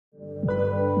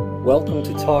Welcome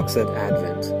to Talks at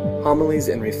Advent, homilies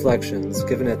and reflections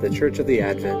given at the Church of the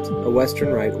Advent, a Western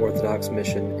Rite Orthodox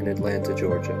mission in Atlanta,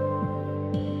 Georgia.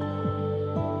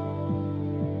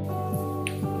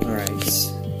 All right,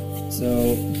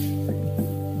 so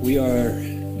we are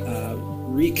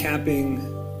recapping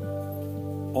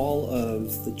all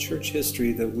of the church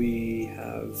history that we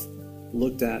have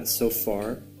looked at so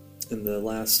far in the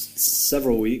last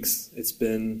several weeks. It's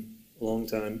been a long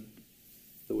time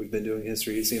that we've been doing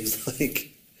history. It seems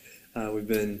like we've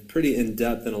been pretty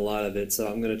in-depth in a lot of it, so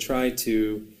I'm going to try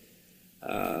to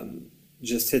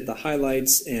just hit the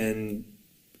highlights and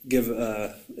give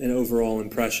an overall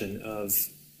impression of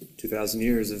 2,000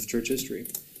 years of church history.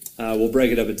 We'll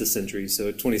break it up into centuries,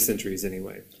 so 20 centuries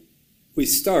anyway. We'll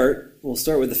start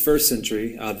with the first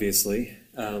century, obviously.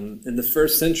 And the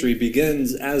first century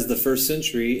begins as the first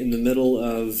century in the middle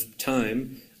of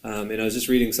time. And I was just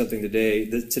reading something today.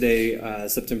 Today,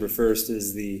 September 1st,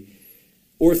 is the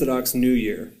Orthodox New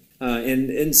Year.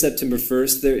 And in September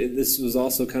 1st, this was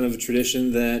also kind of a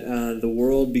tradition that the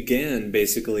world began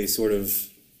basically sort of,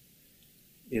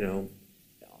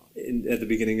 at the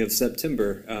beginning of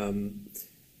September.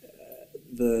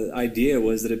 The idea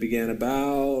was that it began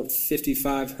about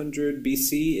 5,500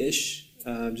 BC-ish,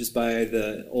 just by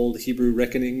the old Hebrew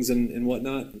reckonings and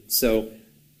whatnot. So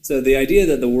the idea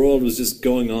that the world was just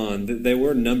going on, they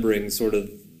were numbering sort of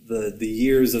the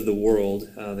years of the world.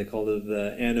 They called it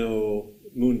the Anno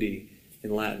Mundi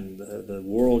in Latin, the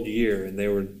world year, and they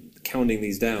were counting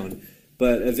these down.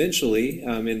 But eventually,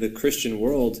 in the Christian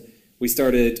world, we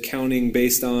started counting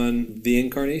based on the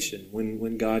Incarnation,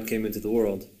 when God came into the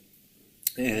world.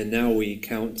 And now we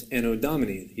count Anno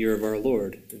Domini, the year of our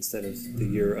Lord, instead of the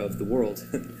year of the world.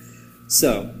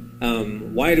 So,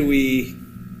 why do we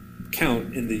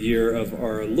count in the year of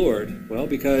our Lord? Well,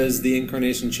 because the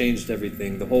Incarnation changed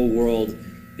everything. The whole world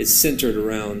is centered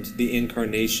around the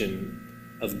Incarnation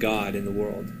of God in the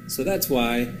world. So that's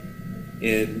why,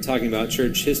 in talking about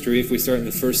church history, if we start in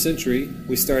the first century,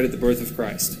 we start at the birth of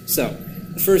Christ. So,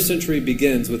 the first century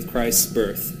begins with Christ's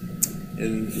birth.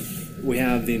 And we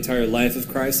have the entire life of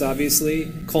Christ,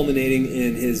 obviously, culminating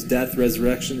in his death,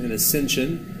 resurrection, and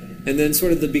ascension. And then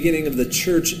sort of the beginning of the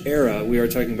church era. We are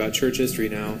talking about church history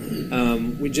now.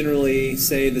 We generally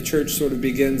say the church sort of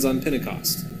begins on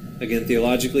Pentecost. Again,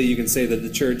 theologically, you can say that the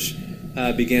church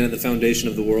began at the foundation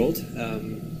of the world.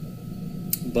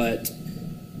 But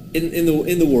in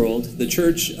the world, the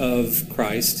church of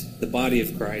Christ, the body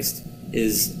of Christ,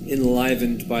 is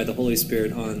enlivened by the Holy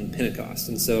Spirit on Pentecost.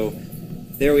 And so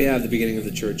there we have the beginning of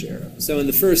the church era. So in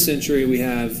the first century, we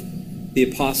have the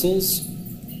apostles,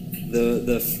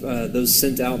 those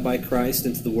sent out by Christ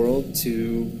into the world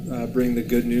to bring the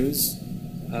good news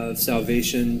of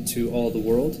salvation to all the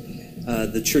world.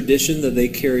 The tradition that they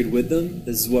carried with them,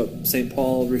 this is what St.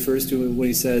 Paul refers to when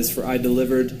he says, "For I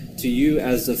delivered to you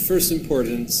as of first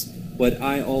importance what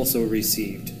I also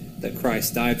received, that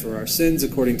Christ died for our sins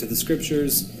according to the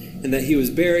Scriptures, and that he was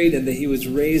buried, and that he was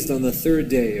raised on the third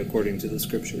day according to the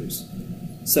Scriptures."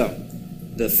 So,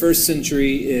 the first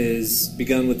century is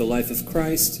begun with the life of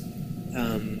Christ.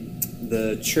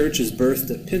 The church is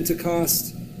birthed at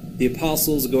Pentecost. The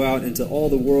apostles go out into all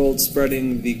the world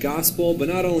spreading the gospel, but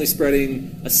not only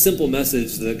spreading a simple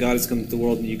message that God has come to the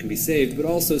world and you can be saved, but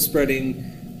also spreading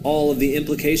all of the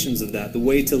implications of that, the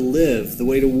way to live, the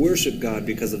way to worship God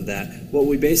because of that, what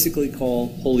we basically call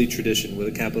holy tradition with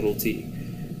a capital T.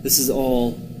 This is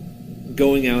all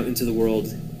going out into the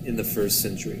world in the first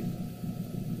century.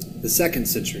 The second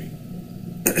century,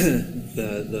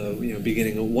 the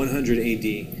beginning of 100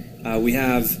 AD, we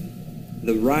have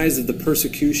the rise of the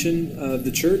persecution of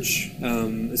the church,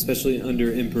 especially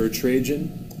under Emperor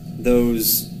Trajan.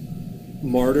 Those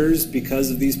martyrs because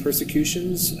of these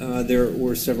persecutions. There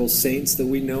were several saints that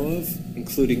we know of,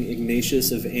 including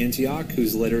Ignatius of Antioch,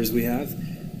 whose letters we have,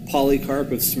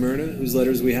 Polycarp of Smyrna, whose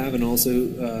letters we have, and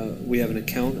also we have an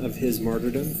account of his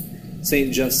martyrdom.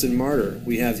 St. Justin Martyr,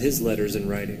 we have his letters and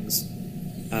writings.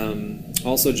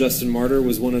 Also, Justin Martyr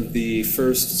was one of the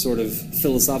first sort of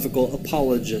philosophical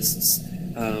apologists.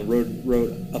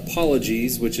 Wrote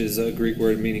Apologies, which is a Greek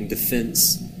word meaning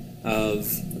defense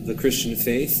of the Christian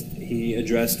faith. He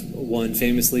addressed one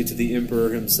famously to the emperor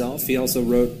himself. He also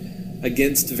wrote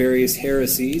against various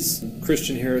heresies,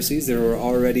 Christian heresies. There were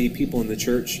already people in the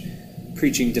church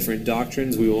preaching different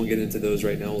doctrines. We won't get into those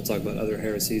right now. We'll talk about other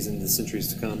heresies in the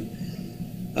centuries to come.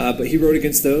 But he wrote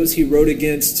against those. He wrote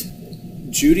against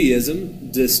Judaism,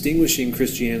 distinguishing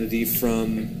Christianity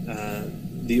from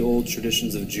the old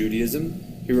traditions of Judaism.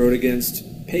 He wrote against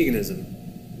paganism,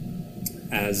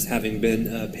 as having been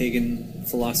a pagan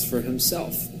philosopher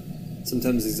himself.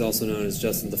 Sometimes he's also known as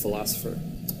Justin the Philosopher.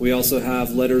 We also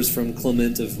have letters from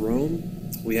Clement of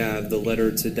Rome. We have the letter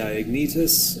to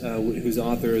Diognetus, whose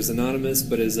author is anonymous,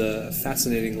 but is a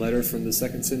fascinating letter from the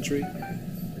 2nd century.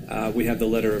 We have the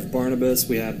letter of Barnabas.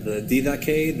 We have the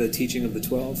Didache, the teaching of the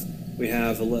 12. We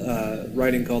have a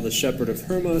writing called the Shepherd of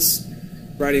Hermas,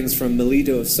 writings from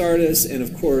Melito of Sardis, and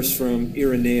of course from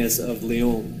Irenaeus of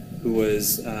Lyon, who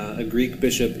was a Greek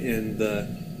bishop in the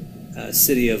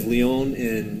city of Lyon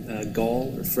in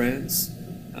Gaul or France.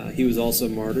 He was also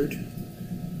martyred.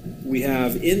 We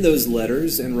have in those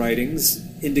letters and writings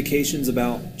indications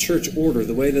about church order,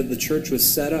 the way that the church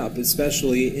was set up,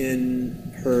 especially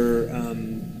in her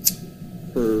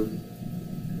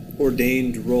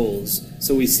ordained roles.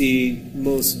 So we see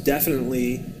most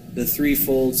definitely the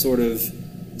threefold sort of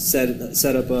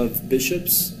setup of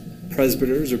bishops,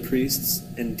 presbyters or priests,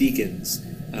 and deacons.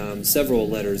 Several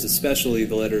letters, especially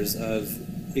the letters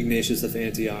of Ignatius of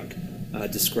Antioch,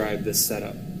 describe this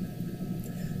setup.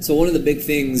 So one of the big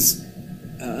things,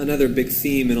 another big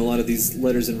theme in a lot of these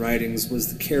letters and writings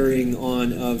was the carrying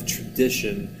on of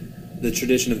tradition, the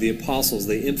tradition of the apostles.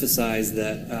 They emphasize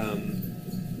that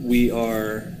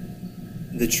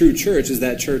the true church is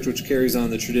that church which carries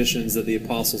on the traditions that the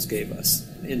apostles gave us.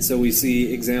 And so we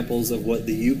see examples of what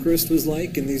the Eucharist was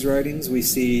like in these writings. We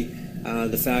see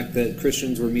the fact that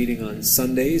Christians were meeting on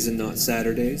Sundays and not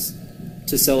Saturdays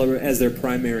to celebrate as their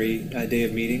primary day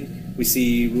of meeting. We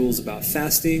see rules about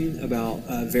fasting, about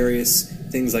various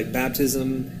things like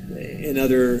baptism, and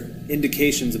other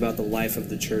indications about the life of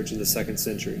the church in the 2nd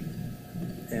century.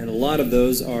 And a lot of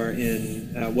those are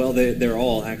in, they're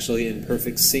all actually in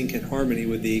perfect sync and harmony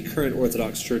with the current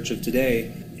Orthodox Church of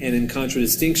today, and in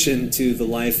contradistinction to the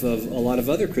life of a lot of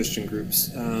other Christian groups.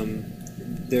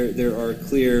 There are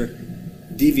clear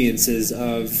deviances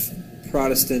of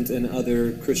Protestant and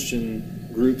other Christian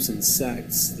groups and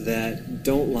sects that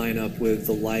don't line up with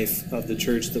the life of the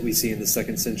church that we see in the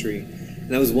 2nd century. And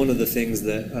that was one of the things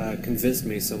that convinced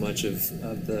me so much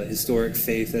of the historic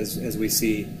faith as we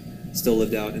see still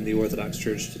lived out in the Orthodox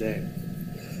Church today.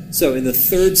 So in the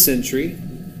 3rd century,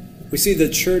 we see the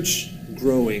church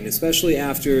growing, especially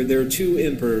after there are two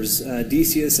emperors,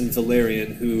 Decius and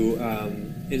Valerian, who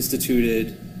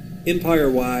instituted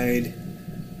empire-wide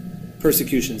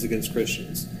persecutions against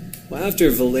Christians. Well, after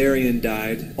Valerian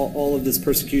died, all of this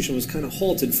persecution was kind of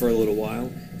halted for a little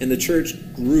while, and the church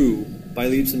grew by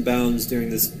leaps and bounds during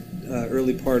this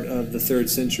early part of the 3rd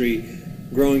century,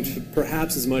 growing to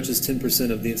perhaps as much as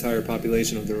 10% of the entire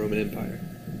population of the Roman Empire.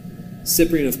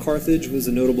 Cyprian of Carthage was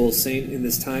a notable saint in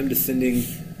this time, defending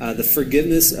the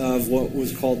forgiveness of what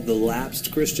was called the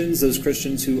lapsed Christians, those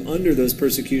Christians who, under those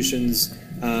persecutions,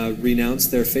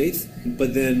 renounced their faith,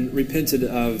 but then repented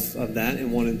of that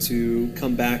and wanted to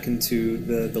come back into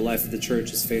the life of the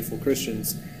church as faithful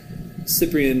Christians.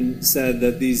 Cyprian said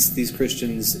that these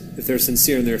Christians, if they're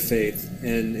sincere in their faith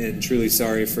and truly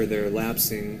sorry for their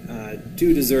lapsing,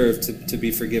 do deserve to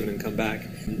be forgiven and come back.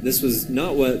 This was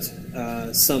not what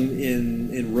some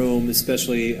in Rome,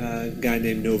 especially a guy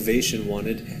named Novatian,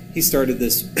 wanted. He started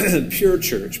this pure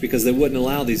church because they wouldn't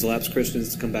allow these lapsed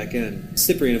Christians to come back in.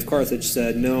 Cyprian of Carthage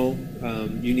said, no,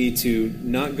 you need to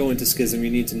not go into schism,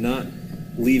 you need to not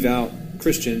leave out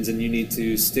Christians, and you need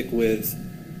to stick with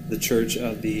the church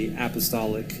of the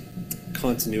apostolic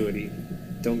continuity.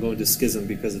 Don't go into schism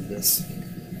because of this.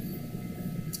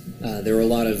 There were a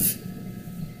lot of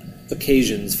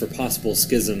occasions for possible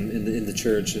schism in the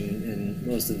church, and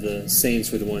most of the saints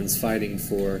were the ones fighting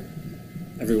for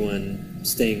everyone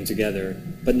staying together,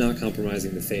 but not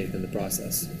compromising the faith in the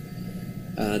process.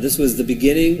 This was the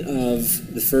beginning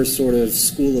of the first sort of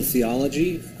school of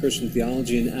theology, Christian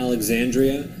theology in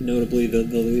Alexandria. Notably, the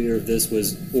leader of this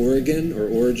was Origen, or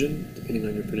Origen, depending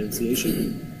on your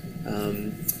pronunciation.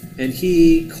 And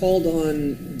he called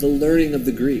on the learning of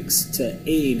the Greeks to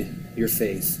aid your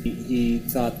faith. He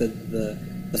thought that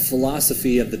the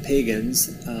philosophy of the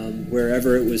pagans,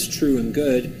 wherever it was true and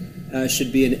good,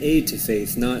 should be an aid to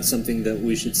faith, not something that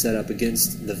we should set up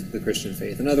against the Christian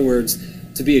faith. In other words,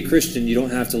 to be a Christian, you don't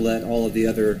have to let all of the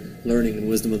other learning and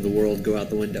wisdom of the world go out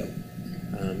the window.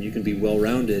 You can be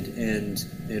well-rounded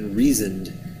and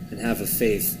reasoned and have a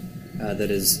faith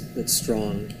that's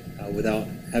strong without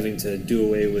having to do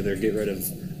away with or get rid of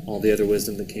all the other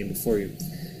wisdom that came before you.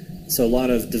 So a lot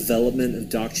of development of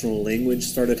doctrinal language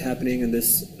started happening in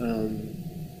this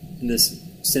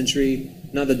century.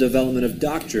 Not the development of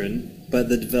doctrine, but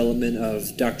the development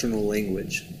of doctrinal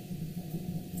language.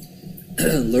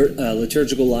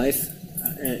 Liturgical life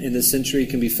in this century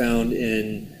can be found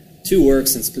in two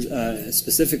works, and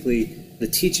specifically the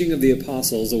Teaching of the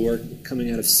Apostles, a work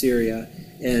coming out of Syria,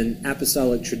 and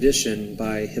Apostolic Tradition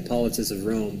by Hippolytus of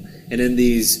Rome. And in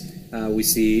these We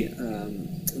see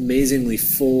amazingly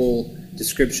full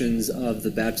descriptions of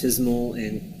the baptismal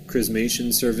and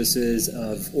chrismation services,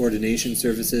 of ordination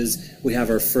services. We have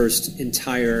our first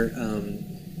entire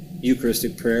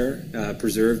Eucharistic prayer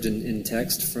preserved in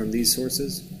text from these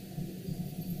sources.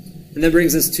 And that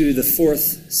brings us to the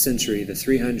 4th century, the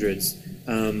 300s.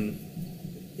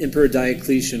 Emperor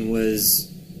Diocletian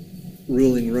was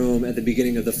ruling Rome at the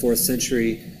beginning of the 4th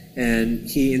century, and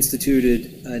he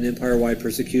instituted an empire-wide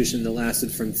persecution that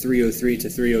lasted from 303 to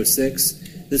 306.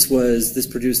 This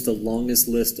produced the longest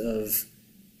list of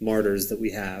martyrs that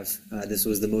we have. This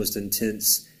was the most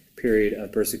intense period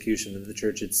of persecution that the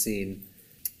church had seen.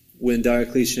 When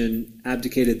Diocletian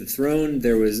abdicated the throne,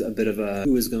 there was a bit of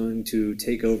who was going to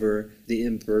take over the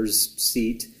emperor's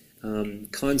seat.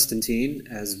 Constantine,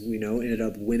 as we know, ended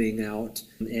up winning out,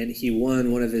 and he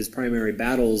won one of his primary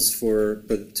battles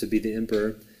to be the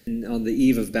emperor. And on the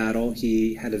eve of battle,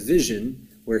 he had a vision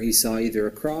where he saw either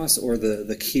a cross or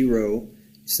the Kiro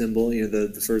symbol,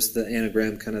 the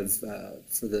anagram kind of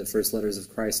for the first letters of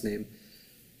Christ's name.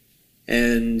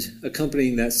 And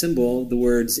accompanying that symbol, the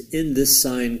words, "In this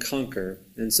sign conquer."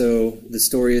 And so the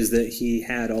story is that he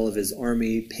had all of his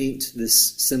army paint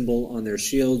this symbol on their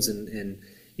shields and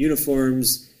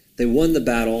uniforms. They won the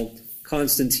battle.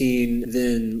 Constantine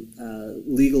then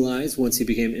legalized, once he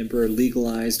became emperor,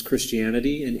 legalized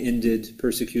Christianity and ended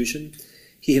persecution.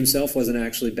 He himself wasn't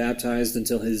actually baptized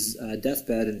until his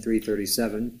deathbed in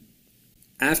 337.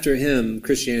 After him,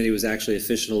 Christianity was actually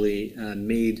officially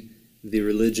made the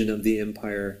religion of the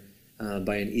empire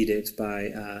by an edict by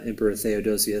Emperor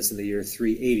Theodosius in the year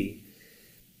 380.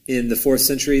 In the 4th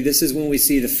century, this is when we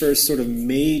see the first sort of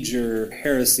major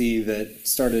heresy that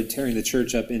started tearing the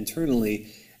church up internally,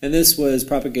 and this was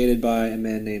propagated by a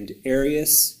man named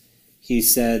Arius. He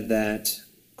said that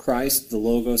Christ, the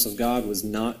Logos of God, was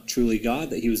not truly God,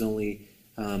 that he was only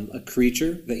a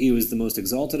creature, that he was the most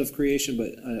exalted of creation,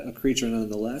 but a creature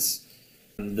nonetheless.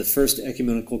 The First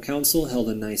Ecumenical Council held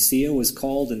in Nicaea was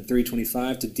called in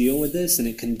 325 to deal with this, and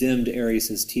it condemned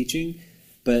Arius' teaching.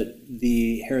 But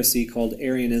the heresy called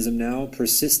Arianism now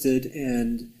persisted,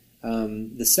 and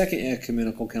the Second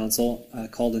Ecumenical Council,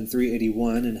 called in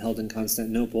 381 and held in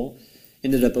Constantinople,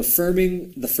 ended up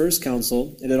affirming the First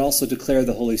Council. It had also declared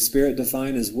the Holy Spirit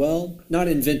divine as well, not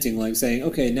inventing, like saying,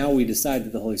 okay, now we decide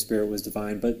that the Holy Spirit was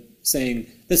divine, but saying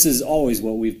this is always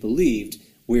what we've believed.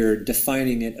 We're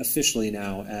defining it officially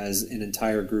now as an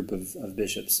entire group of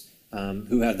bishops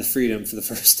who have the freedom for the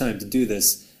first time to do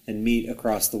this and meet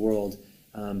across the world,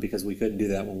 because we couldn't do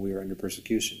that when we were under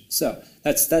persecution. So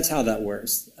that's how that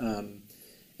works.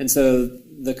 And so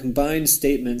the combined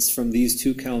statements from these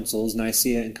two councils,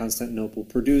 Nicaea and Constantinople,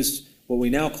 produced what we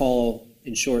now call,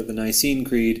 in short, the Nicene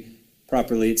Creed.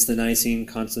 Properly, it's the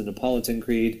Nicene-Constantinopolitan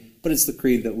Creed, but it's the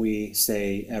creed that we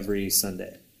say every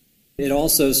Sunday. It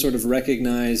also sort of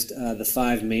recognized the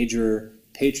 5 major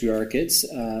patriarchates,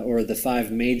 or the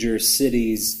 5 major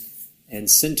cities and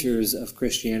centers of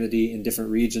Christianity in different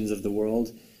regions of the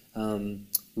world.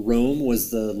 Rome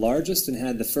was the largest and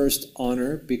had the first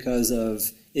honor because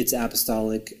of its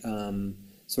apostolic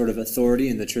sort of authority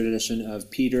in the tradition of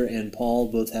Peter and Paul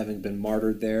both having been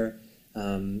martyred there,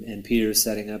 and Peter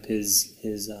setting up his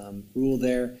rule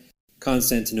there.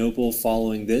 Constantinople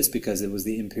following this because it was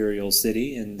the imperial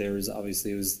city, and it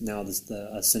was now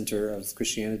a center of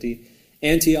Christianity.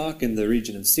 Antioch in the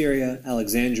region of Syria,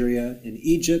 Alexandria in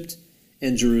Egypt,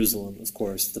 and Jerusalem, of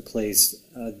course, the place,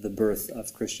 the birth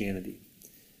of Christianity.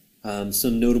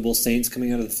 Some notable saints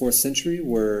coming out of the 4th century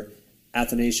were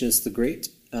Athanasius the Great,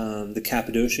 the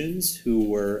Cappadocians, who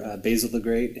were Basil the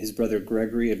Great, his brother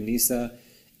Gregory of Nyssa,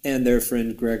 and their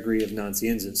friend Gregory of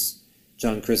Nazianzus.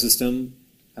 John Chrysostom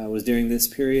was during this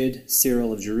period,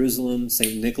 Cyril of Jerusalem,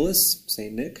 St. Nicholas,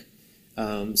 St. Nick,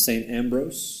 St.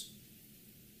 Ambrose.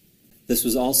 This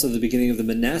was also the beginning of the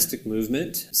monastic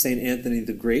movement. St. Anthony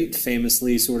the Great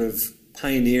famously sort of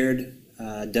pioneered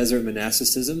desert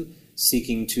monasticism,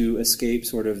 seeking to escape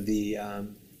sort of he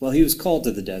was called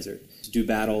to the desert to do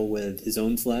battle with his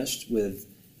own flesh, with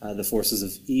the forces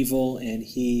of evil, and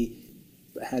he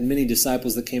had many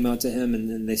disciples that came out to him, and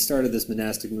then they started this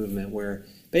monastic movement where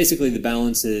basically the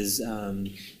balance is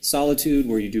solitude,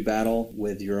 where you do battle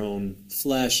with your own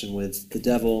flesh and with the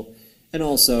devil, and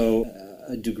also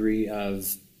a degree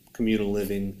of communal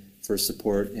living for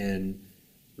support and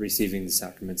receiving the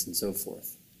sacraments and so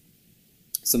forth.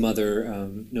 Some other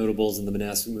notables in the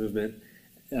monastic movement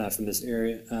from this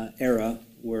era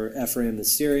were Ephraim the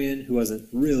Syrian, who wasn't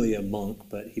really a monk,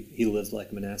 but he lived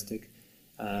like a monastic.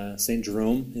 St.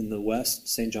 Jerome in the west,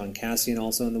 St. John Cassian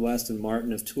also in the west, and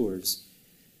Martin of Tours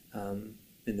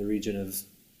in the region of,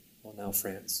 now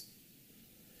France.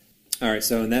 All right,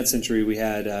 so in that century we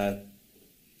had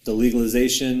the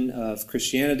legalization of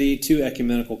Christianity, 2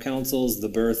 ecumenical councils, the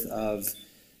birth of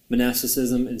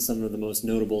monasticism, and some of the most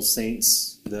notable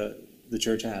saints the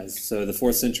church has. So the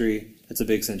 4th century, it's a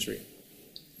big century.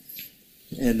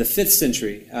 And the 5th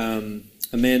century,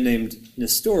 a man named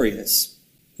Nestorius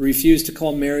refused to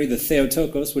call Mary the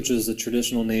Theotokos, which is a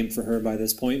traditional name for her by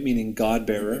this point, meaning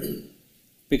God-bearer,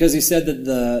 because he said that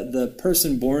the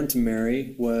person born to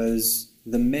Mary was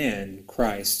the man,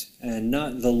 Christ, and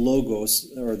not the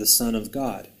Logos, or the Son of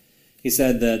God. He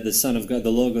said that the Son of God, the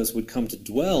Logos, would come to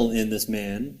dwell in this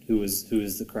man, who is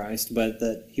the Christ, but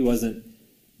that he wasn't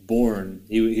born.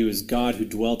 He was God who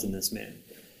dwelt in this man.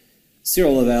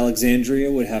 Cyril of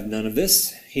Alexandria would have none of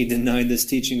this. He denied this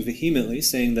teaching vehemently,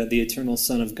 saying that the eternal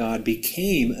Son of God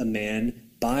became a man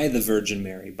by the Virgin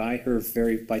Mary, by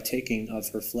taking of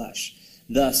her flesh.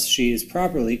 Thus, she is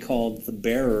properly called the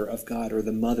bearer of God, or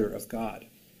the mother of God.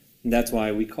 And that's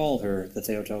why we call her the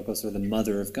Theotokos, or the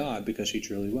mother of God, because she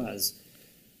truly was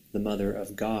the mother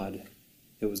of God.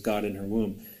 It was God in her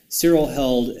womb. Cyril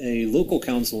held a local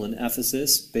council in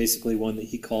Ephesus, basically one that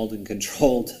he called and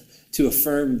controlled, to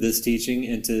affirm this teaching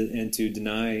and to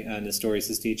deny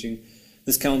Nestorius' teaching.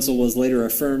 This council was later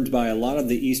affirmed by a lot of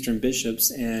the Eastern bishops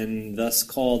and thus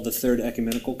called the Third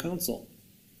Ecumenical Council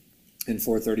in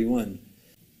 431.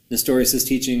 Nestorius'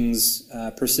 teachings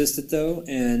persisted, though,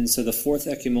 and so the Fourth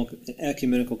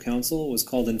Ecumenical Council was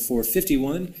called in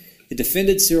 451. It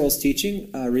defended Cyril's teaching,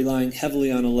 relying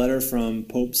heavily on a letter from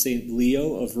Pope St.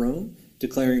 Leo of Rome,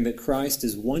 declaring that Christ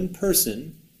is one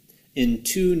person in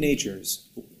 2 natures.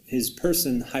 His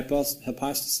person,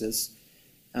 hypostasis,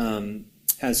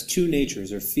 has 2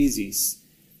 natures, or physis,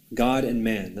 God and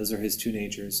man. Those are his 2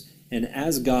 natures. And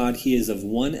as God, he is of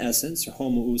one essence, or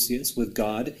homoousios, with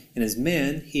God, and as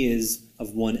man, he is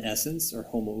of one essence, or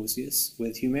homoousios,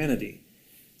 with humanity.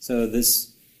 So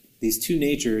these 2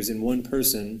 natures in one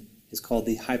person is called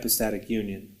the hypostatic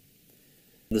union.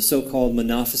 The so-called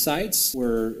Monophysites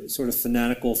were sort of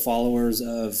fanatical followers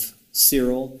of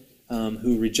Cyril,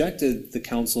 who rejected the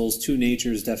council's 2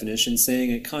 natures definition, saying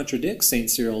it contradicts St.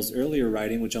 Cyril's earlier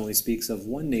writing, which only speaks of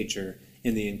one nature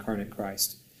in the incarnate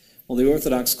Christ. Well, the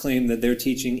Orthodox claim that their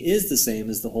teaching is the same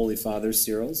as the Holy Father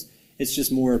Cyril's. It's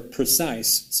just more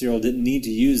precise. Cyril didn't need to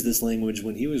use this language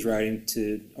when he was writing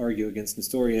to argue against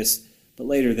Nestorius, but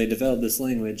later they developed this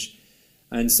language.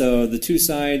 And so the 2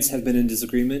 sides have been in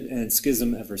disagreement and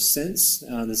schism ever since.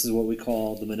 This is what we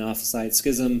call the Monophysite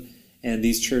schism. And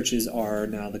these churches are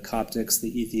now the Coptics,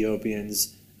 the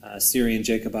Ethiopians, Syrian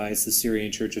Jacobites, the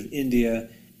Syrian Church of India,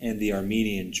 and the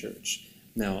Armenian Church.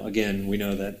 Now, again, we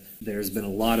know that there's been a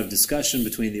lot of discussion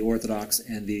between the Orthodox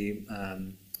and the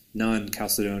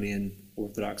non-Chalcedonian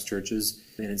Orthodox churches,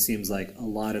 and it seems like a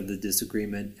lot of the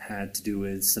disagreement had to do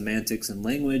with semantics and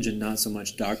language and not so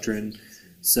much doctrine.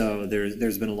 So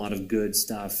there's been a lot of good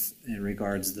stuff in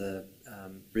regards to the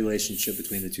relationship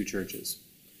between the 2 churches.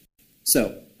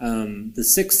 So, the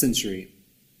 6th century,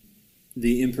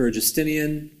 the Emperor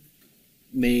Justinian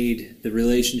made the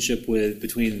relationship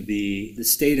between the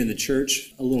state and the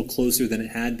church a little closer than it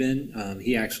had been.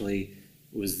 He actually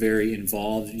was very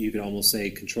involved, you could almost say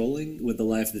controlling, with the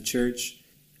life of the church.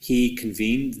 He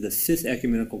convened the 5th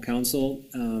Ecumenical Council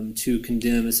to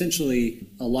condemn essentially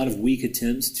a lot of weak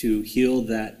attempts to heal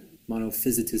that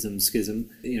monophysitism schism.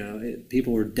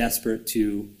 People were desperate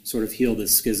to sort of heal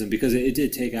this schism because it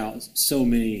did take out so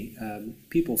many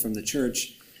people from the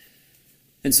church.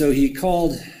 And so he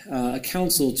called a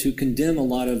council to condemn a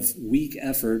lot of weak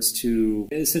efforts to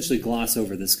essentially gloss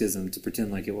over the schism, to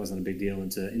pretend like it wasn't a big deal,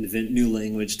 and to invent new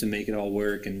language to make it all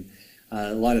work, and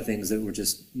a lot of things that were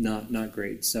just not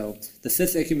great. So the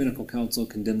 5th Ecumenical Council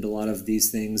condemned a lot of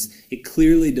these things. It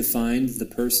clearly defined the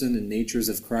person and natures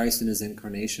of Christ in his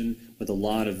incarnation with a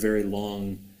lot of very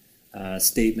long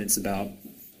statements about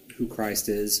who Christ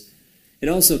is. It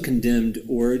also condemned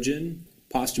Origen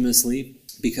posthumously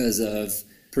because of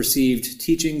perceived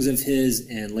teachings of his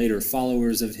and later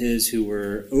followers of his who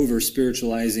were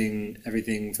over-spiritualizing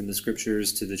everything from the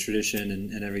scriptures to the tradition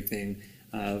and everything.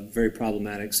 Very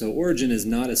problematic. So Origen is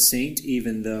not a saint,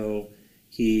 even though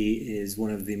he is one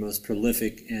of the most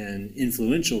prolific and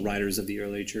influential writers of the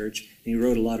early church. He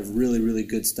wrote a lot of really, really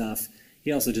good stuff.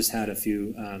 He also just had a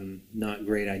few not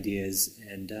great ideas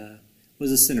and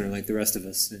was a sinner like the rest of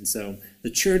us. And so the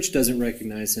church doesn't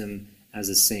recognize him as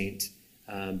a saint,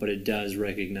 but it does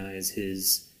recognize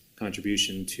his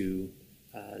contribution to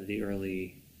the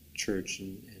early church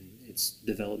and its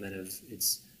development of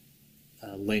its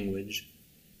language.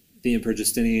 The Emperor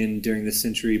Justinian during this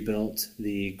century built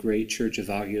the great church of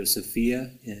Hagia Sophia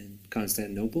in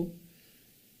Constantinople.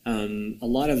 A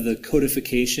lot of the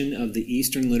codification of the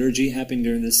Eastern liturgy happened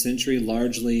during this century,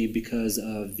 largely because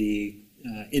of the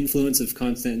influence of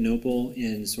Constantinople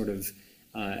in sort of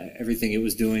everything it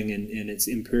was doing in its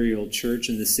imperial church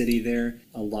in the city there.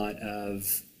 A lot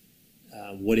of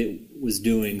what it was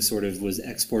doing sort of was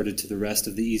exported to the rest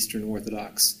of the Eastern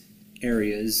Orthodox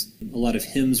areas. A lot of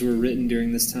hymns were written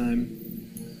during this time.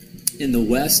 In the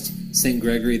West, St.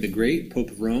 Gregory the Great,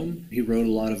 Pope of Rome, he wrote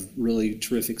a lot of really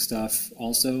terrific stuff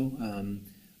also.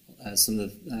 Some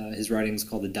of his writings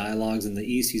called the Dialogues. In the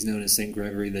East, he's known as St.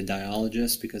 Gregory the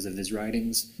Dialogist because of his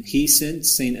writings. He sent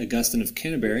St. Augustine of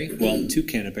Canterbury, well, to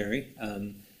Canterbury,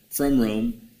 from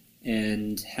Rome,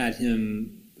 and had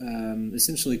him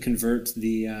essentially convert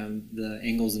the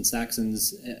Angles and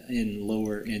Saxons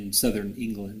in southern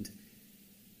England.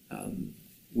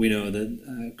 We know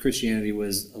that Christianity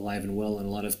was alive and well in a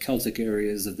lot of Celtic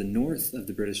areas of the north of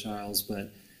the British Isles, but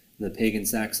the pagan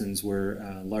Saxons were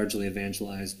largely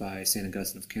evangelized by St.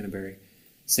 Augustine of Canterbury.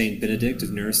 St. Benedict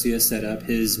of Nursia set up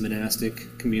his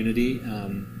monastic community,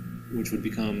 which would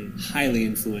become highly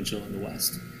influential in the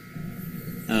West.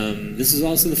 This is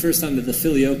also the first time that the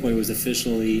Filioque was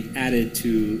officially added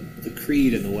to the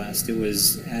Creed in the West. It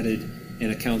was added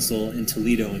in a council in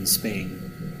Toledo in Spain.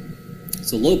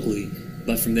 So locally,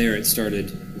 but from there it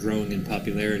started growing in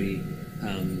popularity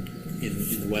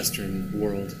in the Western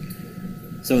world.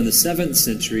 So in the 7th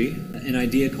century, an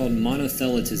idea called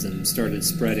monothelitism started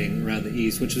spreading around the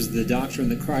East, which was the doctrine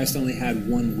that Christ only had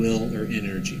one will or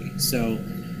energy. So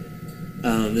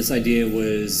this idea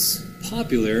was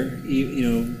popular,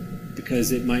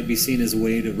 because it might be seen as a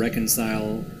way to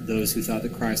reconcile those who thought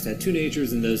that Christ had two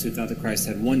natures and those who thought that Christ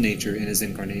had one nature in his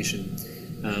incarnation.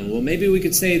 Well, maybe we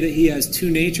could say that he has two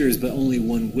natures but only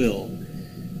one will.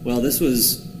 Well, this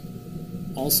was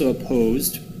also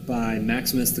opposed by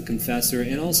Maximus the Confessor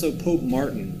and also Pope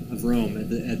Martin of Rome at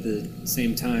the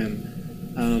same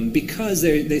time, because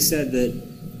they said that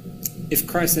if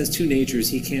Christ has two natures,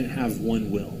 he can't have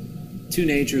one will. Two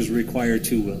natures require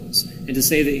two wills. And to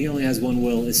say that he only has one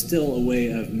will is still a way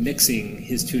of mixing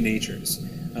his two natures,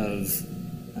 of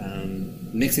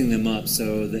mixing them up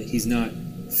so that he's not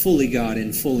fully God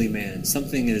and fully man.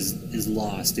 Something is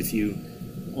lost if you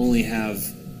only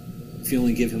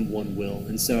give him one will.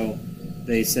 And so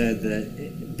they said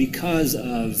that because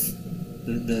of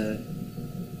the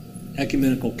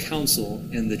ecumenical council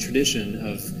and the tradition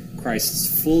of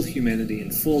Christ's full humanity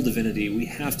and full divinity, we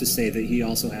have to say that he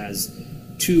also has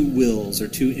two wills or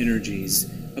two energies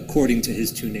according to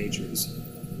his two natures.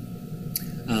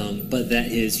 But that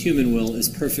his human will is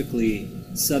perfectly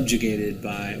subjugated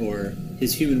by, or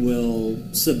his human will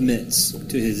submits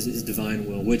to his divine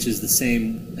will, which is the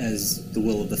same as the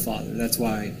will of the Father. That's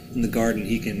why in the garden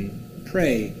he can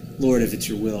pray, Lord, if it's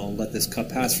your will, let this cup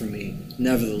pass from me.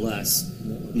 Nevertheless,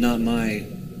 not my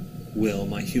will,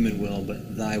 my human will,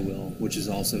 but thy will, which is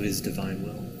also his divine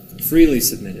will. Freely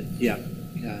submitted, yeah.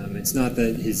 It's not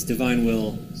that his divine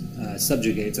will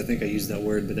subjugates, I think I used that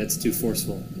word, but that's too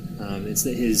forceful. It's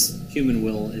that his human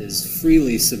will is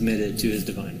freely submitted to his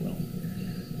divine will.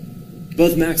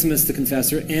 Both Maximus the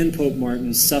Confessor and Pope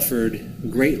Martin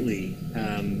suffered greatly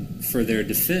for their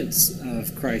defense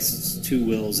of Christ's two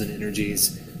wills and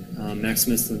energies.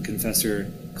 Maximus the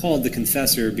Confessor called the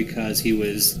Confessor because he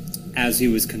was, as he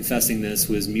was confessing this,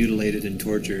 was mutilated and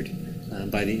tortured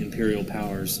by the imperial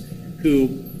powers,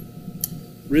 who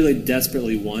really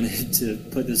desperately wanted to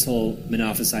put this whole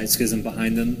Monophysite schism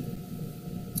behind them.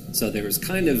 So there was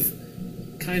kind of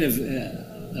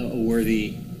a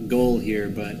worthy goal here,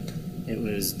 but it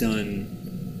was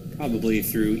done probably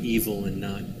through evil and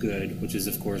not good, which is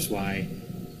of course why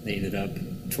they ended up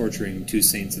torturing two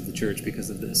saints of the church because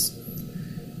of this.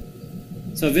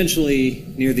 So eventually,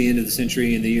 near the end of the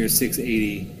century, in the year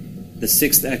 680, the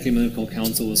Sixth Ecumenical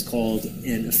Council was called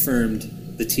and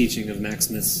affirmed the teaching of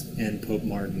Maximus and Pope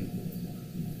Martin.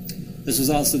 This was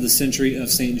also the century of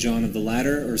St. John of the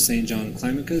Ladder, or St. John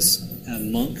Climacus, a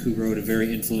monk who wrote a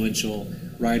very influential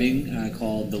writing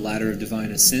called The Ladder of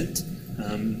Divine Ascent.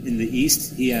 In the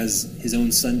East, he has his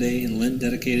own Sunday in Lent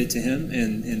dedicated to him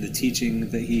and the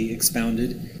teaching that he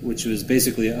expounded, which was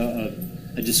basically a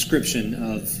description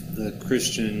of the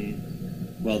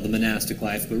Christian, well, the monastic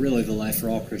life, but really the life for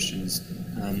all Christians,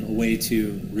 a way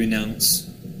to renounce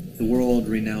the world,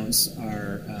 renounce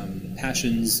our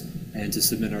passions, and to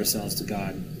submit ourselves to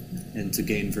God and to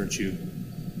gain virtue.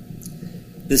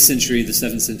 This century, the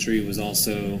 7th century, was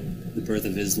also the birth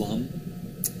of Islam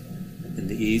in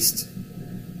the East.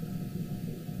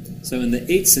 So in the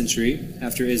 8th century,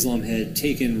 after Islam had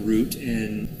taken root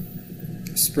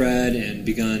and spread and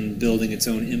begun building its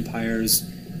own empires,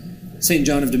 St.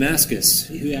 John of Damascus,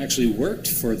 who actually worked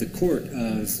for the court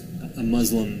of a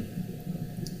Muslim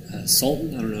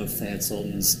sultan. I don't know if they had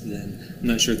sultans then. I'm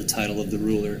not sure the title of the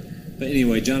ruler. But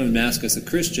anyway, John of Damascus, a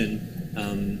Christian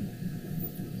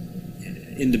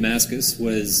in Damascus,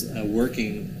 was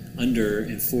working under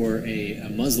and for a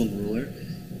Muslim ruler.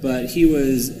 But he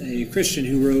was a Christian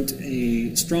who wrote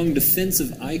a strong defense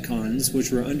of icons,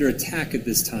 which were under attack at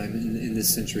this time in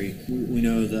this century. We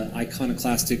know the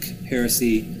iconoclastic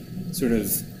heresy sort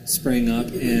of sprang up,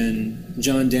 and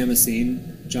John of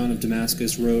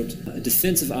Damascus, wrote a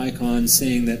defense of icons,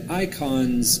 saying that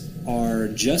icons are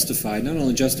justified, not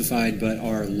only justified, but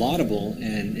are laudable,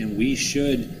 and we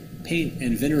should paint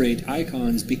and venerate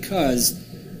icons because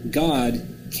God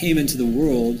came into the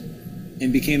world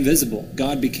and became visible.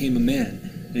 God became a man.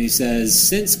 And he says,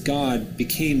 since God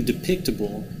became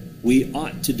depictable, we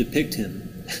ought to depict him.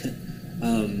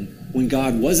 When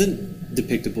God wasn't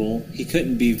depictable, he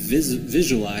couldn't be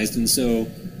visualized, and so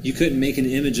you couldn't make an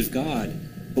image of God.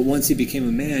 But once he became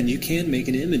a man, you can make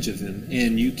an image of him,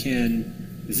 and you can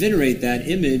venerate that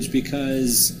image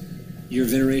because your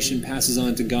veneration passes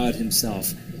on to God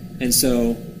himself. And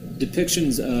so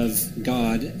depictions of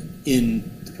God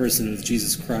in the person of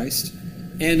Jesus Christ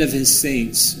and of his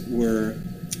saints were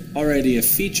already a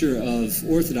feature of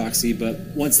orthodoxy, but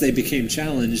once they became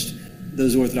challenged,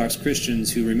 those Orthodox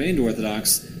Christians who remained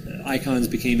Orthodox, icons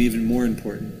became even more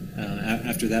important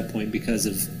after that point because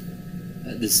of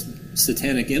this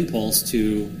satanic impulse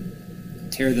to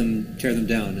tear them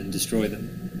down and destroy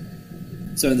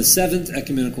them. So in the Seventh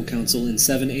Ecumenical Council in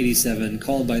 787,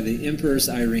 called by the Empress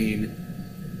Irene,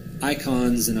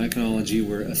 icons and iconology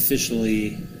were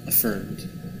officially affirmed.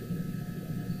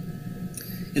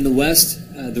 In the West,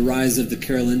 the rise of the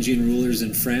Carolingian rulers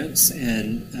in France,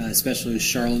 and especially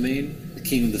Charlemagne, the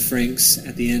king of the Franks,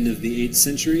 at the end of the 8th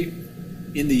century,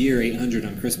 in the year 800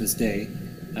 on Christmas Day,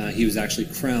 he was actually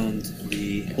crowned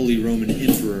the Holy Roman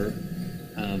Emperor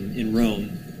in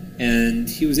Rome. And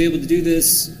he was able to do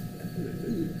this,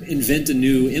 invent a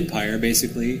new empire,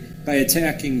 basically, by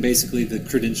attacking basically the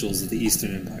credentials of the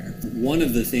Eastern Empire. One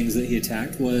of the things that he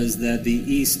attacked was that the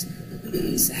East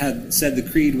had said the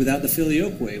creed without the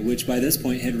filioque, which by this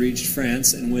point had reached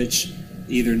France, and which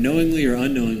either knowingly or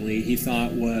unknowingly he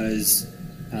thought was,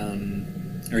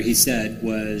 or he said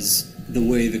was the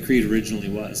way the creed originally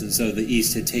was, and so the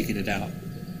East had taken it out.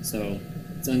 So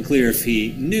it's unclear if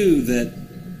he knew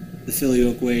that the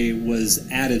filioque was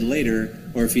added later,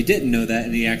 or if he didn't know that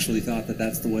and he actually thought that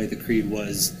that's the way the creed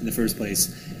was in the first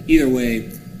place. Either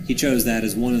way, he chose that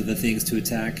as one of the things to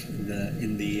attack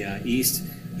in the East.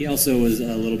 He also was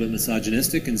a little bit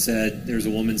misogynistic and said there's a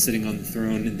woman sitting on the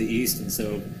throne in the East, and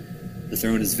so the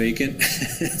throne is vacant,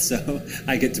 so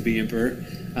I get to be emperor.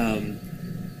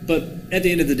 But at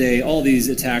the end of the day, all these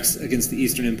attacks against the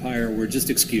Eastern Empire were just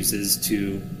excuses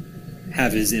to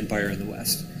have his empire in the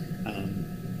West,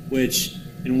 which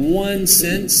in one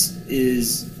sense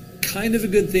is kind of a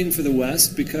good thing for the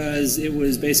West, because it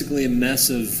was basically a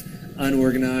mess of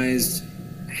unorganized,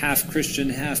 half Christian,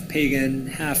 half pagan,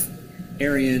 half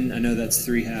Aryan. I know that's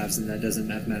three halves and that doesn't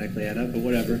mathematically add up, but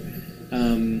whatever.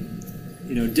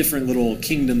 Different little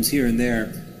kingdoms here and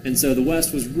there. And so the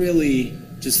West was really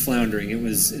just floundering. It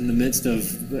was in the midst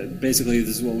of, basically,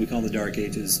 this is what we call the Dark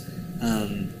Ages.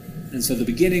 And so the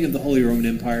beginning of the Holy Roman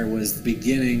Empire was the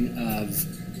beginning of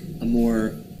a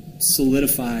more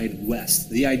solidified West.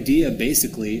 The idea,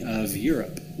 basically, of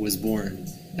Europe was born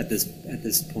at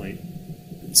this point.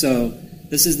 So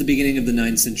this is the beginning of the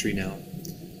 9th century now.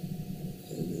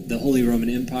 The Holy Roman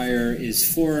Empire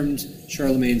is formed.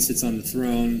 Charlemagne sits on the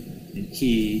throne.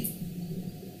 He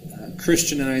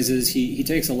Christianizes. He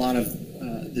takes a lot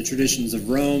of the traditions of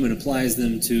Rome and applies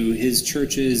them to his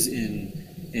churches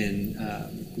in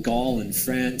Gaul and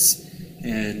France,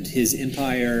 and his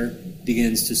empire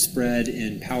begins to spread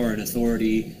in power and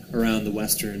authority around the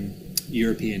Western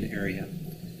European area.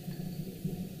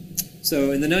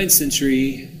 So in the 9th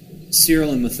century,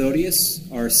 Cyril and Methodius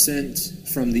are sent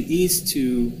from the east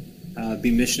to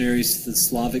be missionaries to the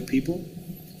Slavic people.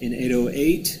 In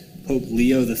 808, Pope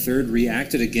Leo III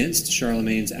reacted against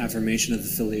Charlemagne's affirmation of the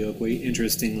filioque,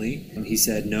 interestingly. And he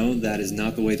said, no, that is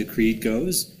not the way the creed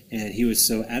goes. And he was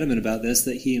so adamant about this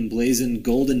that he emblazoned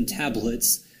golden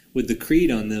tablets with the creed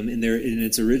on them in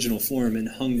its original form and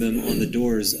hung them on the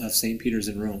doors of St. Peter's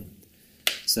in Rome.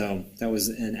 So that was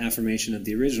an affirmation of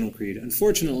the original creed.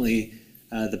 Unfortunately,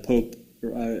 the Pope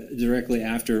directly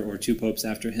after, or two popes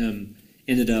after him,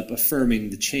 ended up affirming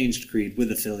the changed creed with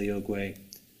the filioque.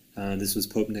 This was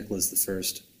Pope Nicholas I.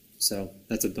 So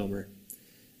that's a bummer.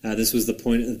 This was the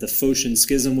point of the Phocian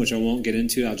Schism, which I won't get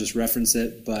into. I'll just reference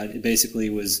it, but it basically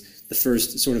was the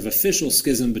first sort of official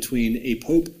schism between a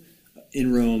pope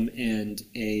in Rome and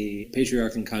a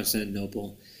patriarch in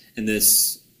Constantinople. And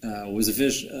this was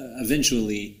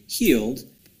eventually healed.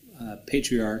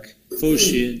 Patriarch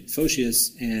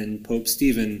Photius and Pope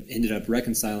Stephen ended up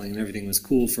reconciling, and everything was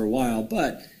cool for a while,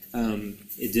 but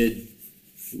it did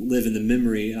live in the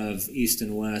memory of East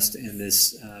and West, and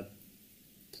this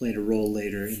played a role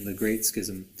later in the Great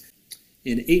Schism.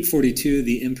 In 842,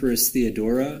 the Empress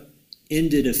Theodora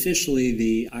ended officially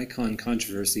the icon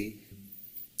controversy.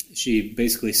 She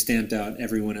basically stamped out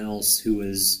everyone else who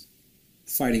was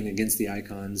fighting against the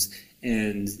icons,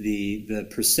 and the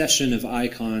procession of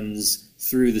icons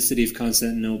through the city of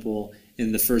Constantinople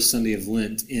in the first Sunday of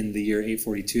Lent in the year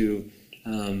 842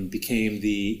 became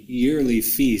the yearly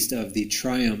feast of the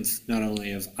triumph, not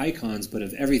only of icons, but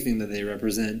of everything that they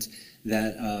represent,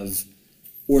 that of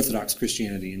Orthodox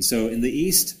Christianity. And so in the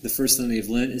East, the first Sunday of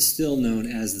Lent is still known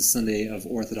as the Sunday of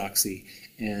Orthodoxy,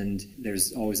 and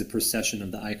there's always a procession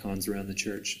of the icons around the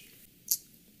church.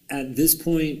 At this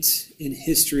point in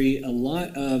history, a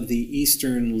lot of the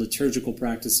Eastern liturgical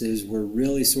practices were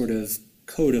really sort of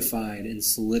codified and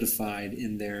solidified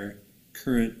in their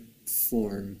current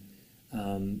form.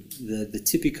 The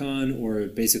typicon, or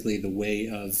basically the way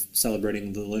of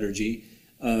celebrating the liturgy,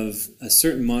 of a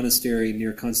certain monastery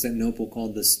near Constantinople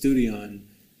called the Studion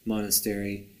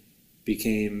Monastery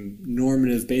became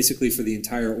normative basically for the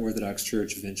entire Orthodox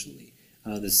Church eventually.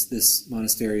 This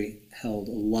monastery held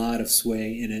a lot of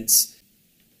sway in its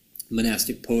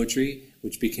monastic poetry,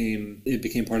 which became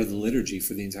part of the liturgy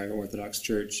for the entire Orthodox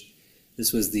Church.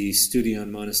 This was the Studion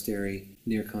Monastery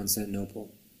near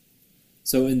Constantinople.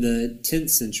 So in the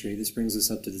 10th century, this brings us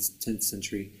up to the 10th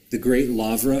century, the great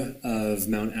Lavra of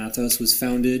Mount Athos was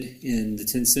founded in the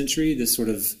 10th century. This sort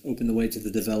of opened the way to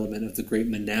the development of the great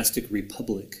monastic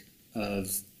republic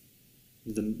of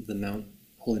the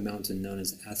holy mountain known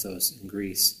as Athos in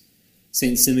Greece.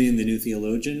 St. Simeon, the new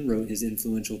theologian, wrote his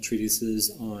influential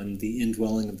treatises on the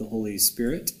indwelling of the Holy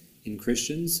Spirit in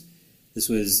Christians. This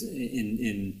was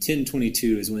in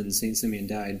 1022 is when St. Simeon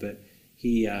died, but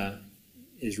he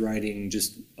is writing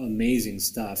just amazing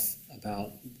stuff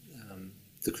about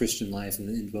the Christian life and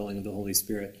the indwelling of the Holy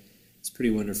Spirit. It's pretty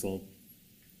wonderful.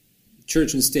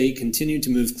 Church and state continued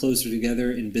to move closer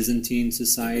together in Byzantine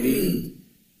society.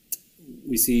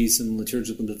 We see some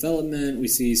liturgical development. We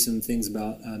see some things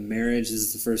about marriage. This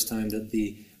is the first time that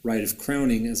the rite of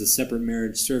crowning as a separate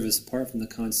marriage service, apart from the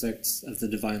context of the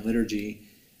Divine Liturgy,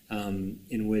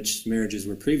 in which marriages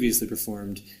were previously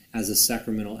performed as a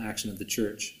sacramental action of the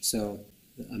Church. So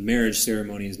a marriage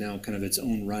ceremony is now kind of its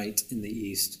own rite in the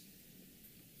East.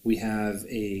 We have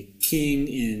a king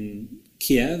in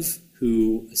Kiev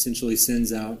who essentially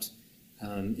sends out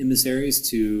emissaries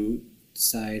to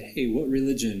decide, hey, what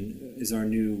religion is our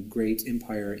new great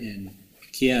empire in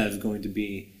Kiev going to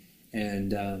be?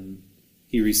 And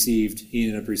he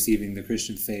ended up receiving the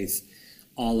Christian faith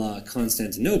a la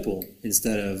Constantinople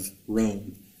instead of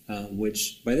Rome,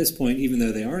 which by this point, even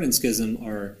though they aren't in schism,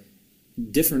 are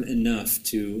different enough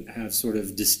to have sort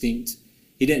of distinct.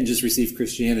 He didn't just receive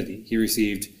Christianity; he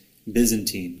received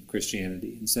Byzantine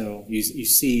Christianity, and so you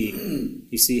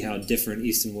see how different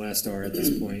East and West are at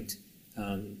this point.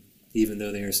 Even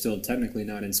though they are still technically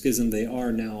not in schism, they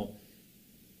are now,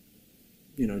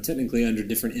 technically under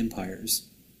different empires.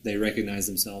 They recognize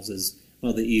themselves as,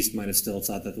 well, the East might have still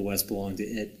thought that the West belonged to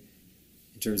it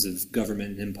in terms of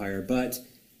government and empire, but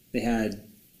they had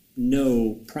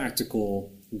no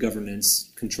practical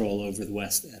governance control over the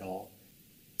West at all.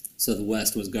 So the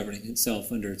West was governing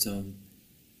itself under its own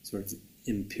sort of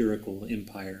empirical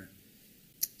empire.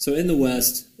 So in the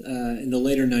West, in the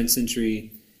later 9th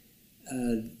century,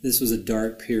 this was a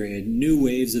dark period. New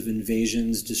waves of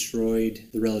invasions destroyed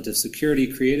the relative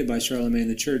security created by Charlemagne.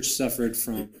 The Church suffered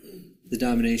from the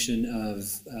domination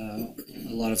of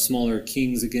a lot of smaller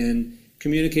kings again.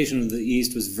 Communication with the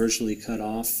East was virtually cut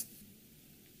off.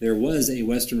 There was a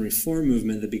Western Reform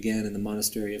movement that began in the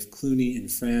monastery of Cluny in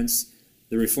France.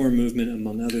 The Reform movement,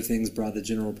 among other things, brought the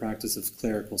general practice of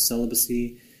clerical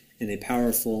celibacy and a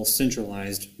powerful,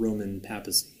 centralized Roman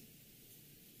papacy.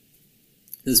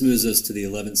 This moves us to the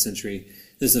 11th century.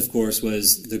 This, of course,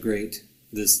 was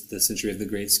the century of the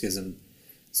Great Schism.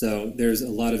 So there's a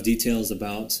lot of details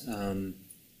about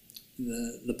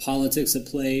the politics at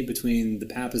play between the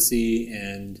papacy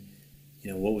and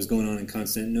what was going on in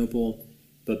Constantinople.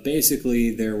 But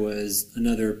basically, there was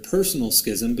another personal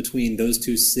schism between those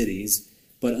two cities.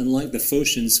 But unlike the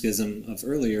Phocian schism of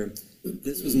earlier,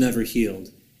 this was never healed.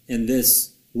 And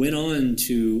this went on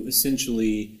to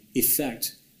essentially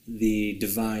effect the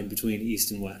divide between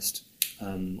East and West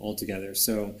altogether.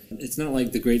 So it's not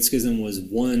like the Great Schism was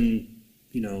one,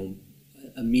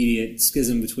 immediate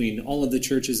schism between all of the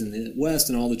churches in the West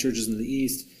and all the churches in the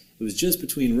East. It was just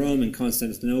between Rome and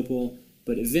Constantinople,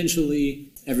 but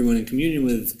eventually everyone in communion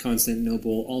with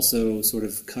Constantinople also sort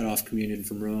of cut off communion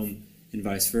from Rome and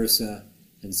vice versa.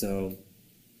 And so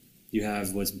you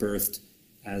have what's birthed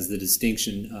as the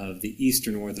distinction of the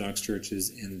Eastern Orthodox churches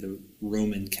and the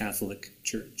Roman Catholic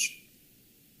Church.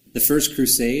 The First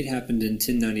Crusade happened in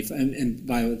 1095, and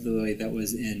by the way, that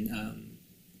was in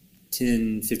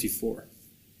 1054.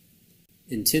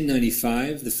 In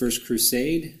 1095, the First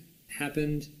Crusade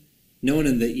happened. No one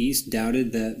in the East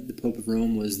doubted that the Pope of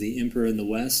Rome was the emperor in the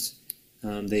West.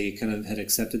 They kind of had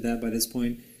accepted that by this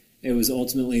point. It was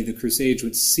ultimately the Crusades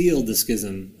which sealed the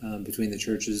schism between the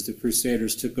churches. The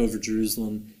Crusaders took over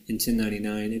Jerusalem in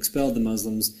 1099, expelled the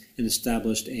Muslims, and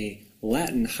established a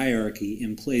Latin hierarchy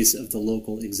in place of the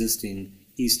local existing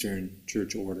Eastern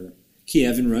Church order.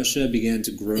 Kiev in Russia began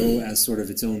to grow as sort of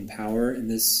its own power in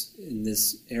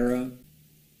this era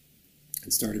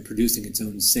and started producing its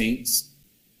own saints.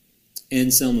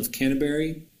 Anselm of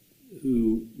Canterbury,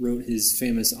 who wrote his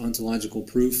famous ontological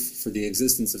proof for the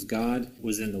existence of God,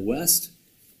 was in the West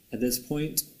at this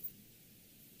point.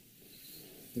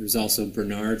 There was also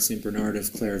Bernard, St. Bernard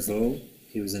of Clairvaux.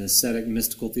 He was an ascetic,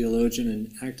 mystical theologian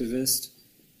and activist,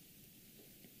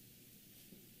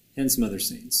 and some other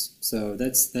saints. So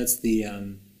that's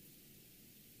the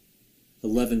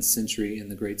 11th century and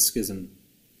the Great Schism.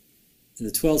 In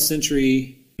the 12th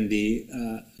century, the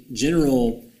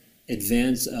general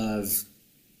advance of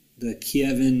the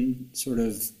Kievan sort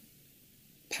of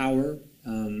power,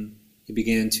 it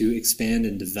began to expand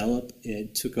and develop.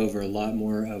 It took over a lot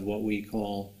more of what we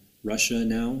call Russia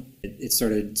now. It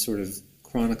started sort of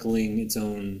chronicling its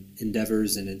own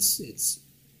endeavors and its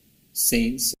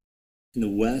saints. In the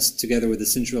West, together with the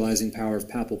centralizing power of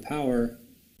papal power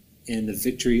and the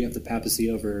victory of the papacy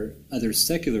over other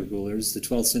secular rulers, the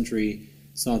 12th century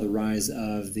saw the rise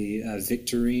of the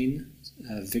Victorine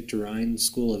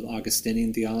school of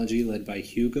Augustinian theology led by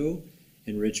Hugo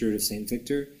and Richard of St.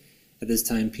 Victor. At this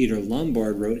time, Peter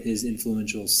Lombard wrote his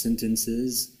influential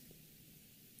sentences.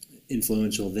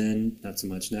 Influential then, not so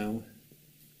much now.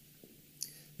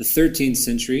 The 13th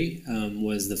century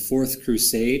was the Fourth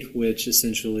Crusade, which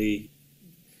essentially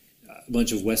a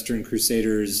bunch of Western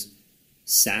crusaders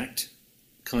sacked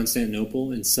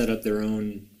Constantinople and set up their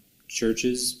own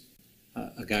churches.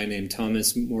 A guy named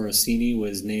Thomas Morosini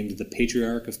was named the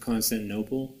Patriarch of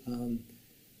Constantinople,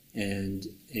 and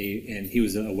he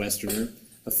was a Westerner.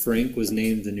 A Frank was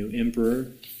named the new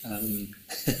emperor.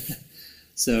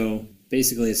 So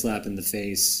basically a slap in the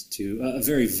face to a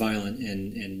very violent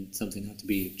and something not to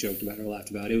be joked about or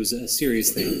laughed about. It was a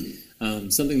serious thing.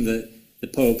 Something that the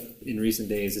Pope in recent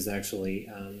days has actually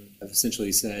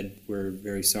essentially said, we're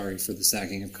very sorry for the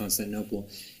sacking of Constantinople,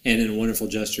 and in a wonderful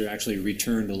gesture actually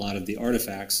returned a lot of the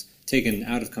artifacts taken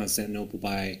out of Constantinople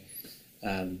by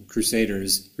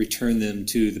Crusaders, returned them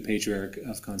to the Patriarch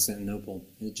of Constantinople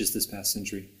just this past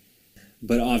century.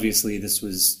 But obviously this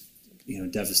was,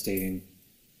 devastating.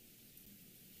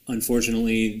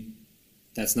 Unfortunately,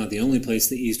 that's not the only place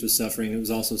the East was suffering. It was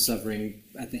also suffering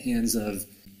at the hands of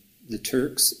the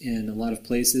Turks in a lot of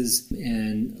places,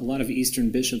 and a lot of Eastern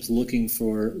bishops looking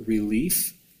for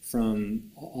relief from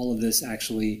all of this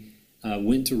actually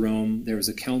went to Rome. There was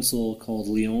a council called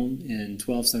Lyon in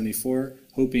 1274,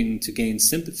 hoping to gain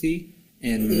sympathy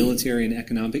and military and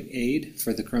economic aid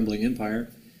for the crumbling empire.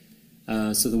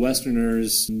 So the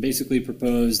Westerners basically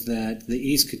proposed that the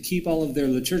East could keep all of their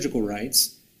liturgical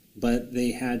rites, but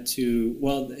they had to,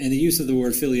 and the use of the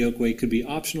word filioque could be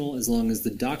optional as long as the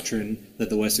doctrine that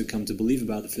the West had come to believe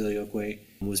about the filioque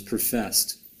was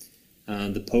professed.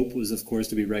 The Pope was, of course,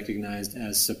 to be recognized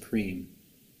as supreme.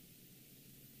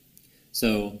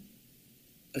 So,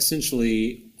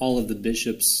 essentially, all of the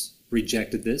bishops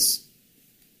rejected this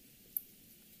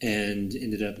and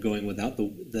ended up going without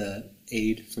the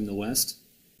aid from the West.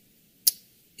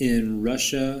 In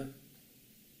Russia,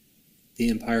 the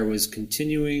empire was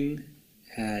continuing,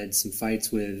 had some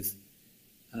fights with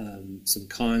some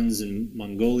Khans in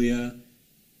Mongolia,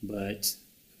 but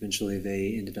eventually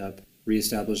they ended up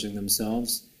reestablishing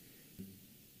themselves.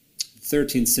 The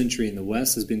 13th century in the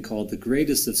West has been called the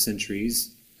greatest of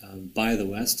centuries by the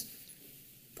West.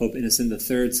 Pope Innocent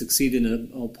III succeeded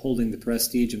in upholding the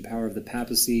prestige and power of the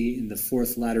papacy in the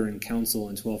Fourth Lateran Council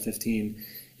in 1215,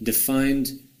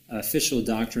 defined official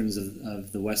doctrines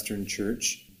of the Western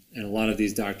Church. And a lot of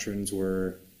these doctrines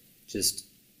were just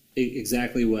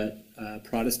exactly what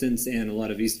Protestants and a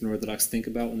lot of Eastern Orthodox think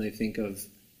about when they think of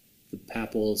the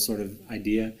papal sort of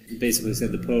idea. It basically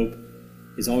said the Pope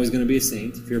is always going to be a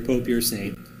saint. If you're a Pope, you're a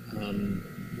saint.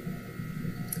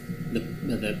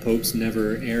 The popes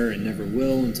never err and never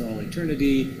will into all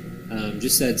eternity.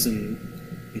 Just said some,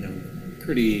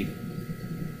 pretty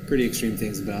extreme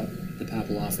things about the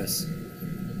papal office.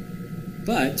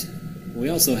 But we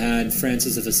also had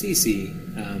Francis of Assisi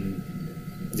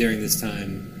during this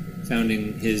time,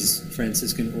 founding his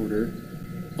Franciscan order.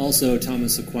 Also,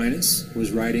 Thomas Aquinas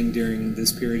was writing during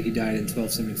this period. He died in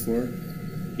 1274.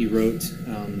 He wrote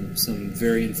some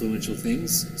very influential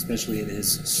things, especially in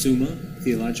his Summa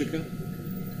Theologica.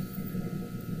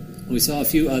 We saw a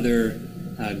few other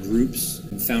groups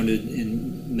founded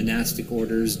in monastic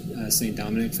orders. St.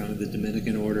 Dominic founded the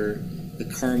Dominican order. The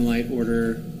Carmelite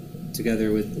order,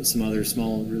 together with some other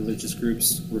small religious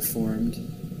groups, were formed.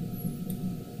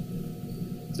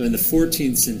 So in the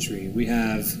 14th century, we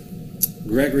have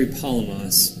Gregory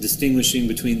Palamas distinguishing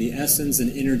between the essence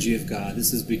and energy of God.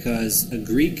 This is because a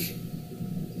Greek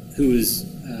who was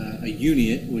a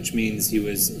uniate, which means he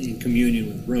was in communion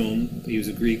with Rome, he was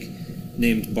a Greek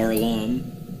named Barlaam,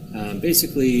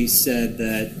 basically said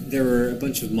that there were a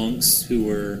bunch of monks who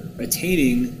were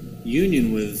attaining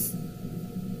union with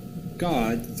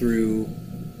God through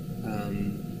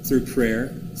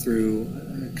prayer, through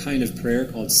a kind of prayer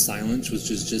called silence,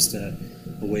 which is just a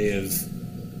way of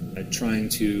trying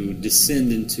to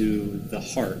descend into the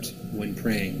heart when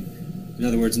praying. In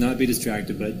other words, not be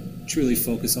distracted, but truly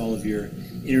focus all of your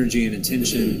energy and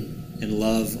attention and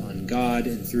love on God.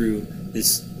 And through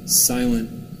this silent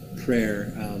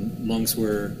prayer, monks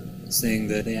were saying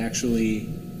that they actually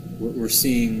were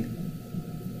seeing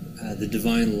the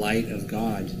divine light of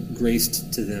God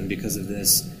graced to them because of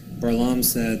this. Barlaam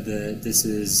said that this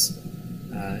is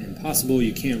impossible.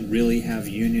 You can't really have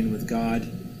union with God.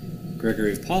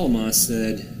 Gregory of Palamas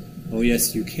said, oh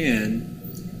yes, you can.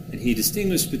 And he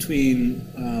distinguished between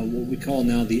what we call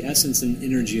now the essence and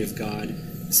energy of God.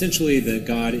 Essentially, that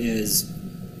God is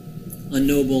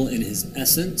unknowable in his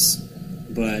essence,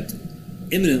 but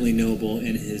eminently noble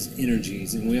in his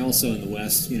energies. And we also in the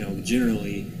West,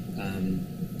 generally,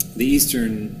 the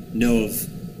Eastern know of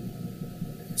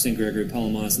St. Gregory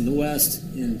Palamas. In the West,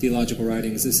 in theological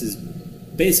writings, this is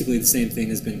basically the same thing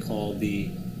has been called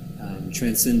the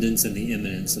transcendence and the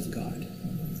immanence of God.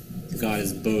 God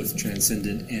is both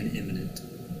transcendent and immanent.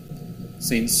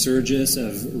 Saint Sergius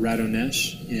of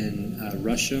Radonesh in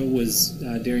Russia was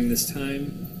during this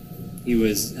time. He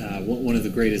was one of the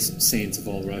greatest saints of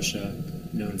all Russia,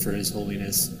 known for his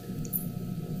holiness.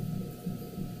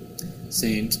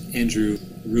 Saint Andrew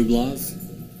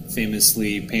Rublev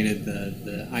famously painted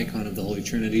the icon of the Holy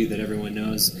Trinity that everyone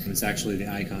knows. It's actually the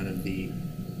icon of the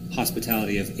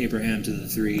hospitality of Abraham to the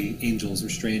three angels or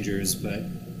strangers, but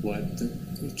what the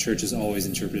Church has always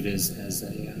interpreted as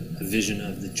a vision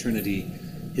of the Trinity.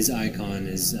 His icon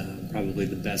is probably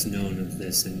the best known of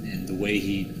this, and the way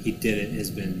he did it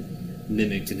has been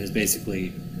mimicked and has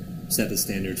basically set the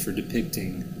standard for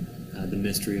depicting the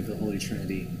mystery of the Holy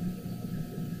Trinity.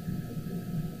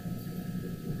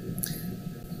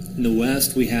 In the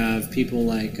West, we have people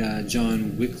like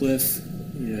John Wycliffe,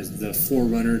 the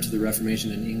forerunner to the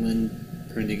Reformation in England,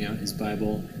 printing out his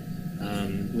Bible.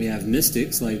 We have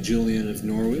mystics like Julian of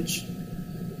Norwich,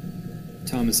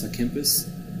 Thomas à Kempis,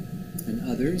 and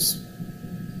others.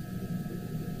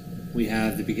 We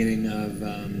have the beginning of,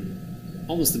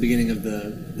 almost the beginning of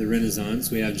the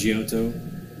Renaissance. We have Giotto,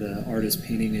 the artist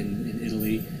painting in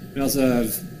Italy. We also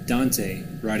have Dante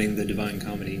writing the Divine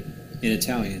Comedy in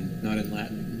Italian, not in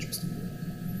Latin. Interesting.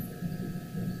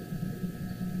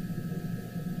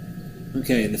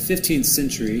 Okay, in the 15th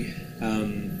century,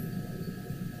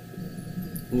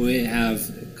 we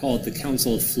have called the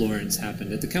Council of Florence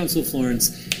happened. At the Council of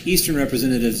Florence, Eastern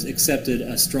representatives accepted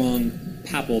a strong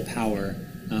papal power.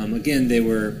 Again, they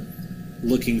were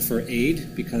looking for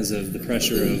aid because of the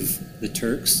pressure of the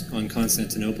Turks on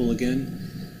Constantinople again.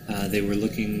 They were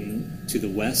looking to the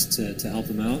West to help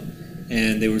them out.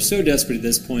 And they were so desperate at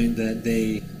this point that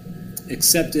they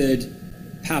accepted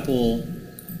papal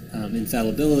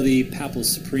infallibility, papal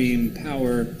supreme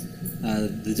power,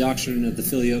 the doctrine of the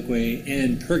filioque,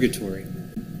 and purgatory.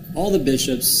 All the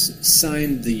bishops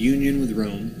signed the union with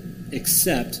Rome,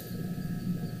 except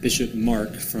Bishop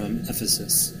Mark from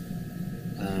Ephesus.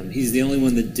 He's the only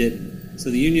one that didn't. So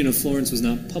the Union of Florence was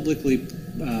not publicly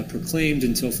proclaimed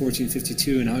until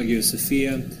 1452 in Hagia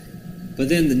Sophia. But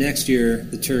then the next year,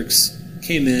 the Turks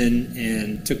came in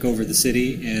and took over the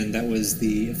city, and that was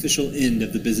the official end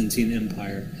of the Byzantine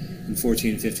Empire in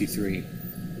 1453.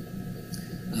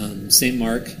 St.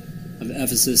 Mark of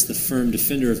Ephesus, the firm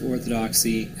defender of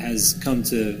orthodoxy, has come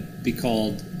to be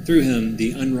called through him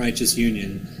the unrighteous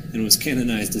union, and was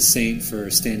canonized a saint for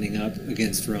standing up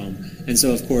against Rome. And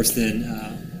so, of course,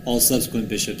 then all subsequent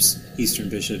bishops, Eastern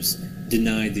bishops,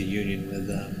 denied the union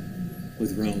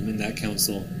with Rome in that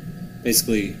council.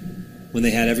 Basically, when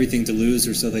they had everything to lose,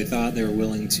 or so they thought, they were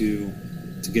willing to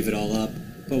give it all up.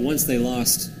 But once they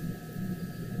lost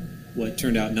what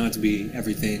turned out not to be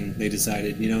everything, they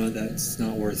decided, that's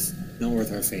not worth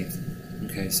our faith.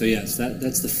 Okay, so yes,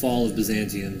 that's the fall of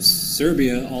Byzantium.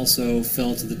 Serbia also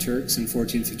fell to the Turks in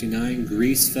 1459.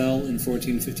 Greece fell in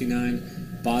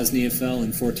 1459. Bosnia fell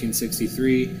in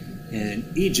 1463.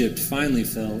 And Egypt finally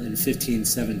fell in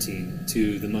 1517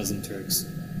 to the Muslim Turks.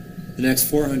 The next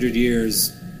 400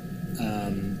 years,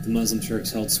 the Muslim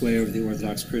Turks held sway over the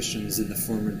Orthodox Christians in the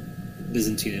former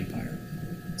Byzantine Empire.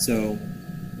 So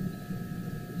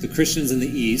the Christians in the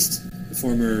East, the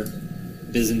former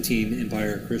Byzantine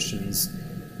Empire Christians,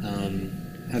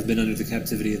 have been under the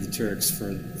captivity of the Turks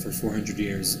for 400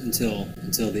 years until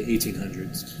the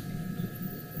 1800s.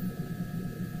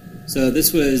 So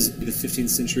this was, the 15th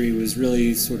century was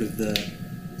really sort of the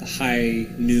high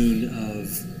noon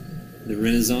of the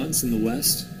Renaissance in the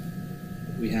West.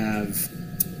 We have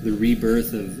the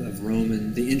rebirth of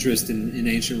Roman, the interest in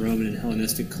ancient Roman and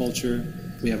Hellenistic culture.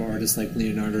 We have artists like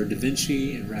Leonardo da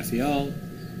Vinci and Raphael.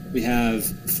 We have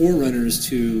forerunners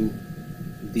to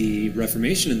the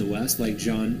Reformation in the West, like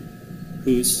Jan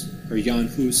Hus,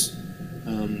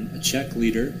 a Czech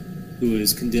leader who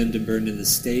was condemned and burned in the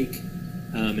stake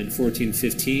in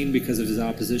 1415 because of his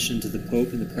opposition to the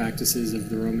Pope and the practices of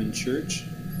the Roman Church.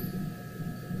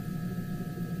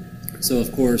 So,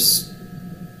 of course,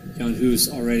 Jan Hus,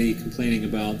 already complaining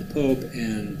about the Pope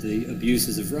and the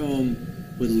abuses of Rome,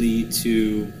 would lead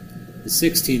to the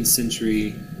 16th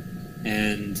century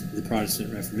and the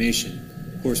Protestant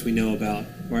Reformation. Of course, we know about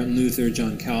Martin Luther,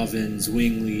 John Calvin,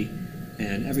 Zwingli,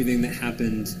 and everything that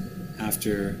happened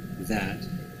after that.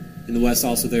 In the West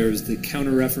also there was the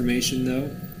Counter-Reformation,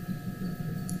 though.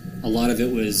 A lot of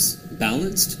it was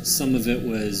balanced. Some of it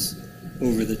was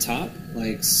over the top,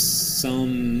 like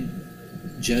some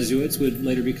Jesuits would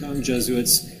later become.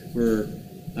 Jesuits were,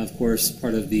 of course,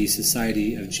 part of the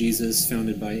Society of Jesus,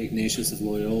 founded by Ignatius of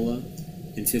Loyola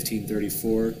in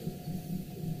 1534.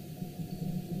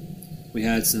 We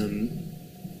had some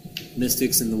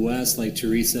mystics in the West, like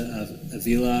Teresa of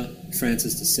Avila,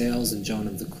 Francis de Sales, and John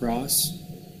of the Cross.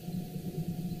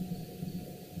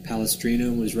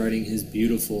 Palestrina was writing his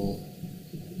beautiful,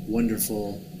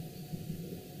 wonderful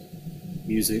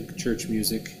music, church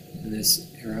music, in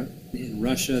this era. In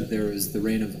Russia, there was the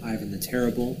reign of Ivan the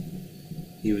Terrible.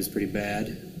 He was pretty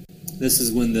bad. This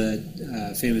is when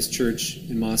the famous church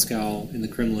in Moscow, in the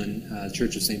Kremlin,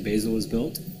 Church of St. Basil, was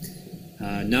built.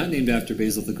 Not named after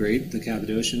Basil the Great, the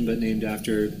Cappadocian, but named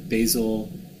after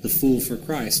Basil the Fool for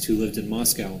Christ, who lived in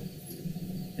Moscow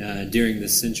during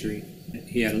this century.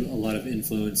 He had a lot of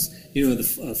influence. You know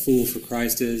what a fool for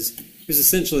Christ is? It was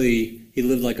essentially, he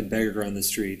lived like a beggar on the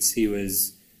streets. He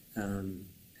was,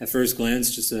 at first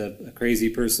glance, just a crazy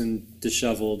person,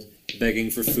 disheveled, begging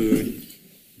for food.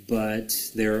 But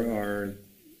there are,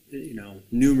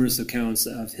 numerous accounts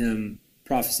of him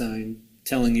prophesying,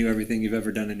 telling you everything you've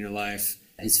ever done in your life.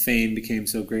 His fame became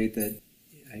so great that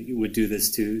he would do this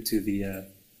to the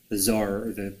Tsar,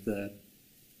 or the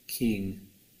king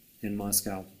in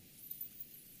Moscow.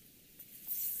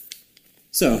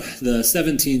 So, the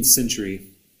 17th century,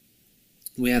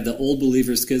 we have the Old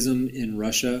Believer Schism in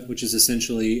Russia, which is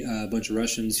essentially a bunch of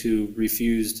Russians who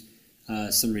refused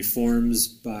some reforms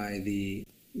by the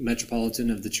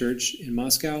Metropolitan of the Church in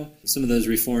Moscow. Some of those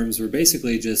reforms were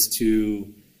basically just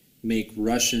to make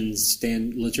Russian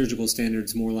liturgical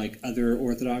standards more like other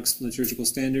Orthodox liturgical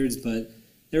standards, but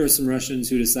there were some Russians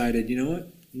who decided, you know what,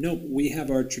 nope, we have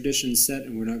our traditions set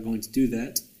and we're not going to do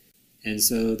that. And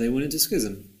so they went into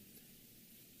schism.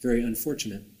 Very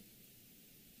unfortunate.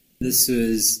 This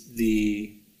was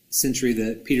the century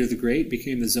that Peter the Great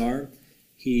became the Tsar.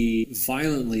 He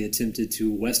violently attempted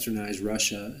to westernize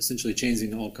Russia, essentially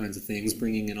changing all kinds of things,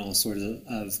 bringing in all sorts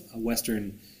of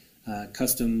Western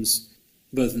customs,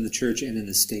 both in the church and in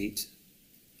the state.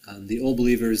 The Old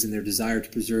Believers, in their desire to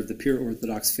preserve the pure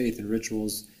Orthodox faith and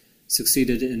rituals,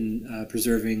 succeeded in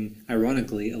preserving,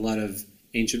 ironically, a lot of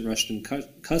ancient Russian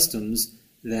customs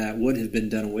that would have been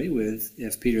done away with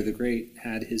if Peter the Great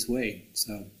had his way.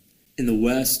 So, in the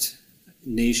West,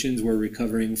 nations were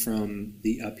recovering from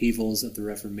the upheavals of the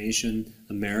Reformation.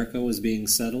 America was being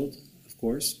settled, of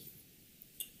course.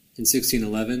 In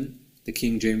 1611, the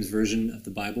King James Version of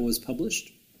the Bible was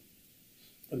published.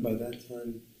 And by that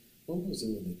time, what was it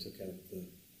when they took out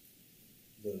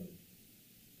the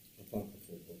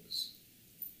apocryphal books?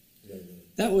 The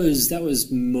That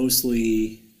was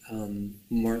mostly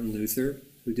Martin Luther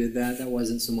who did that. That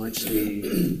wasn't so much the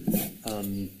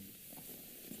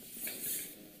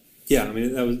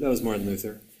that was Martin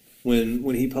Luther.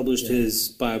 When he published his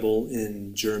Bible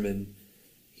in German,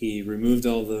 he removed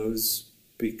all those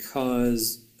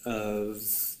because of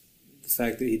the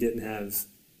fact that he didn't have,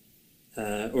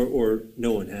 or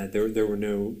no one had. There were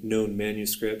no known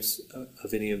manuscripts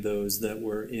of any of those that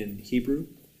were in Hebrew.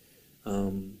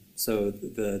 So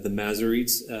the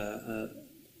Masoretes,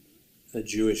 a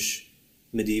Jewish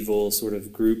medieval sort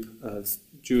of group of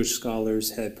Jewish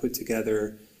scholars, had put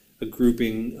together a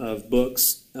grouping of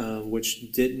books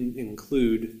which didn't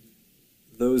include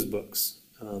those books.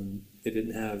 They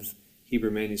didn't have Hebrew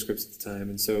manuscripts at the time,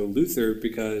 and so Luther,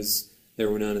 because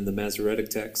there were none in the Masoretic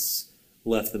texts,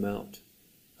 left them out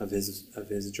of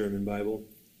his German Bible.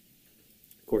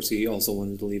 Of course, he also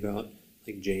wanted to leave out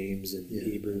like James and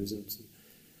Hebrews, and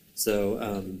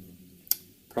so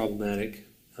problematic.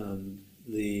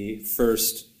 The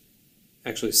first,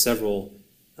 actually several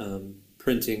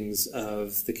printings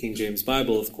of the King James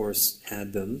Bible, of course,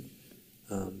 had them.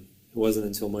 It wasn't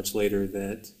until much later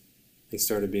that they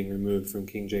started being removed from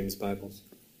King James Bibles.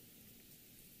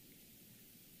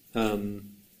 So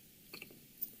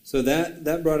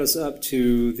that brought us up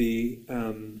to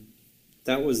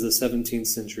that was the 17th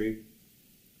century.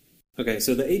 Okay,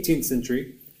 so the 18th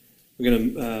century, we're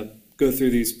going to go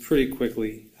through these pretty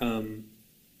quickly.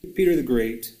 Peter the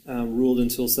Great ruled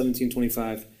until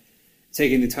 1725,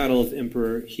 taking the title of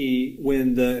emperor.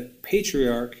 When the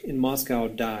patriarch in Moscow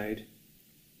died,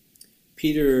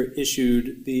 Peter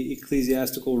issued the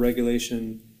ecclesiastical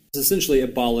regulation, essentially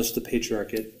abolished the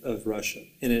Patriarchate of Russia,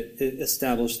 and it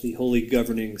established the Holy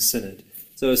Governing Synod.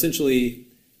 So essentially,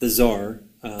 the Tsar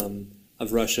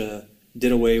of Russia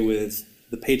did away with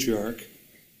the Patriarch,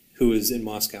 who was in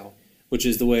Moscow, which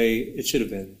is the way it should have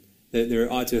been.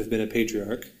 There ought to have been a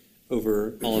Patriarch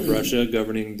over all of Russia,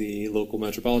 governing the local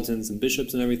metropolitans and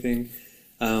bishops and everything.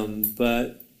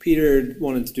 But Peter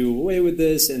wanted to do away with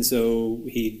this, and so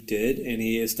he did, and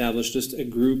he established just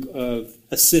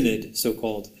a synod,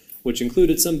 so-called, which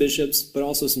included some bishops, but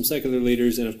also some secular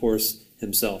leaders, and of course,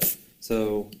 himself.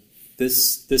 So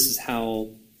this is how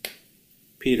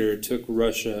Peter took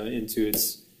Russia into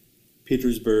its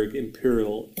Petersburg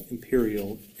imperial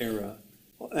era.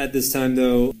 At this time,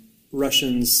 though,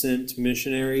 Russians sent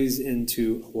missionaries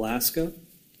into Alaska.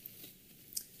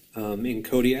 In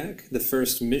Kodiak, the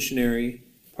first missionary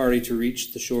party to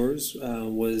reach the shores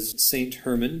was Saint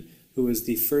Herman, who was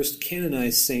the first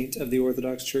canonized saint of the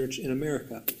Orthodox Church in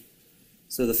America.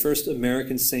 So the first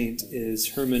American saint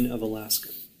is Herman of Alaska.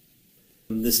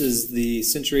 This is the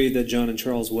century that John and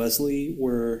Charles Wesley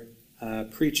were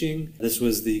preaching. This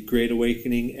was the Great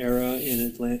Awakening era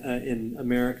in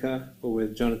America,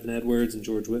 with Jonathan Edwards and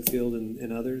George Whitefield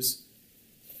and others.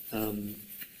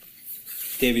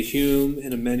 David Hume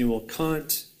and Immanuel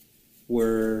Kant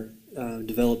were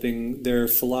developing their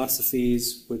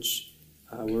philosophies, which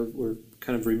were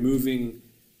kind of removing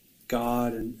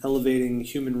God and elevating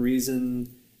human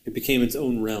reason. It became its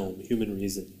own realm, human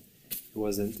reason. It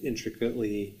wasn't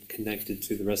intricately connected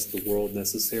to the rest of the world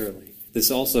necessarily. This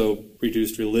also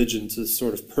reduced religion to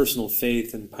sort of personal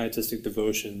faith and pietistic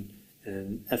devotion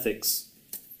and ethics.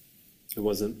 It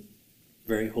wasn't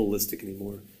very holistic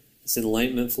anymore. This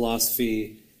Enlightenment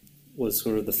philosophy was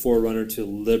sort of the forerunner to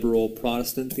liberal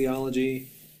Protestant theology.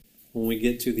 When we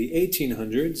get to the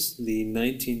 1800s, the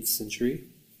 19th century,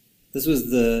 this was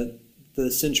the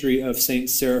century of Saint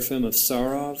Seraphim of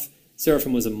Sarov.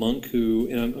 Seraphim was a monk who,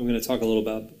 and I'm going to talk a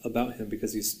little about him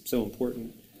because he's so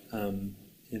important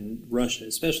in Russia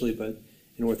especially, but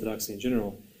in Orthodoxy in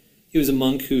general. He was a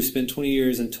monk who spent 20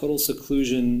 years in total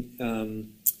seclusion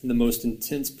in the most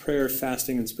intense prayer,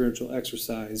 fasting, and spiritual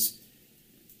exercise.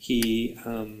 He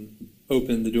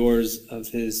opened the doors of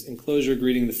his enclosure,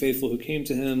 greeting the faithful who came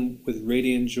to him with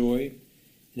radiant joy.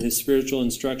 And his spiritual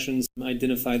instructions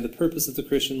identified the purpose of the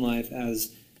Christian life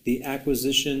as the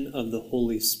acquisition of the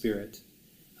Holy Spirit.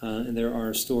 And there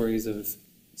are stories of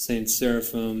Saint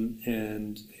Seraphim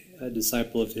and a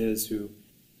disciple of his who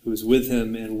was with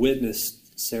him and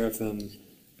witnessed Seraphim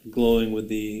glowing with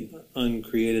the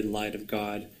uncreated light of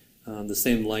God, the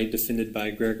same light defended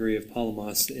by Gregory of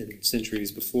Palamas in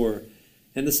centuries before,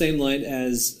 and the same light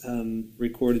as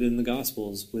recorded in the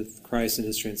Gospels with Christ and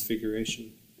his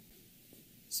transfiguration.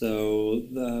 So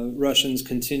the Russians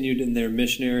continued in their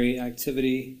missionary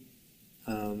activity,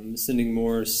 sending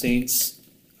more saints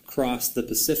across the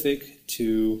Pacific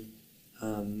to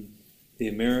the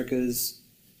Americas.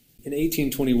 In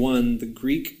 1821, the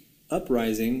Greek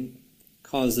uprising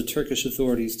caused the Turkish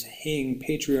authorities to hang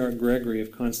Patriarch Gregory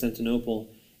of Constantinople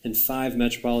and 5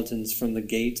 metropolitans from the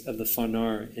gate of the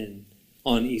Phanar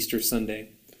on Easter Sunday.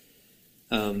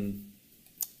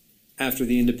 After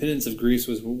the independence of Greece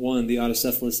was won, the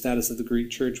autocephalous status of the Greek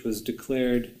Church was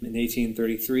declared in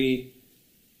 1833.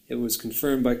 It was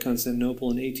confirmed by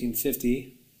Constantinople in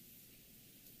 1850.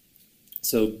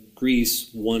 So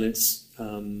Greece won its,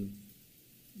 won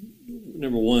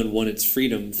its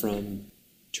freedom from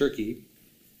Turkey,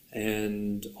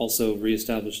 and also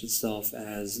reestablished itself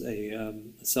as a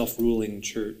self-ruling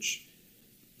church.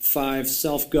 5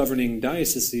 self-governing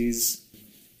dioceses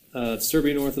of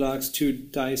Serbian Orthodox, 2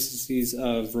 dioceses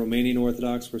of Romanian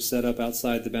Orthodox were set up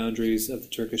outside the boundaries of the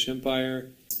Turkish Empire.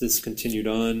 This continued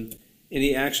on.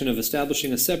 Any action of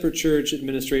establishing a separate church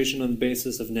administration on the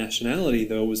basis of nationality,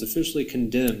 though, was officially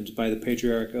condemned by the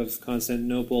Patriarch of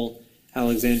Constantinople,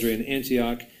 Alexandria, and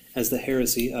Antioch as the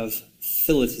heresy of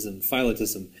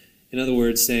Philetism. In other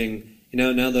words, saying,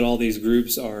 now that all these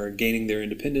groups are gaining their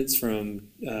independence from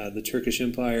the Turkish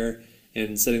Empire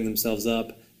and setting themselves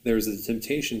up, there was a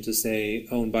temptation to say,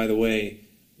 oh, and by the way,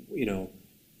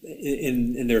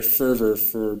 in their fervor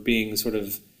for being sort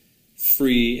of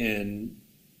free and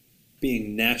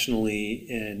being nationally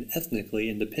and ethnically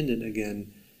independent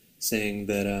again, saying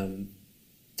that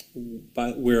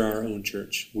we're our own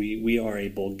church. We are a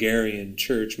Bulgarian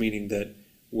church, meaning that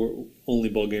only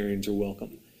Bulgarians are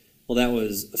welcome. Well, that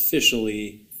was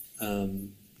officially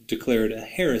declared a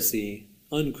heresy,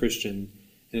 unchristian,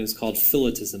 and it was called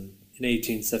Philetism in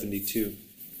 1872.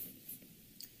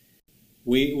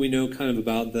 We know kind of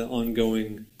about the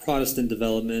ongoing Protestant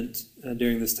development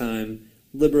during this time.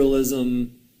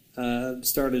 Liberalism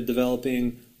started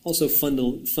developing. Also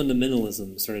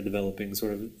fundamentalism started developing,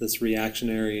 sort of this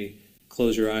reactionary,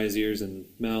 close your eyes, ears, and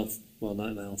mouth, well,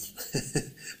 not mouth,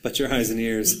 but your eyes and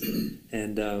ears,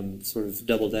 and sort of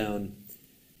double down.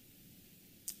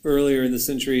 Earlier in the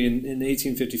century, in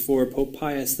 1854, Pope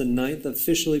Pius IX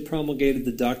officially promulgated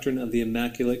the doctrine of the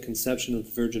Immaculate Conception of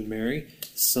the Virgin Mary,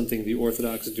 something the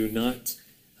Orthodox do not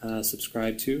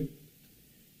subscribe to.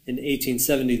 In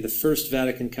 1870, the First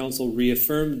Vatican Council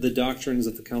reaffirmed the doctrines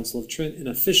of the Council of Trent and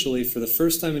officially, for the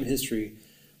first time in history,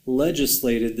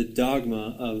 legislated the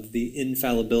dogma of the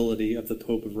infallibility of the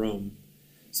Pope of Rome.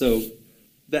 So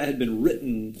that had been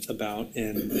written about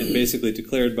and basically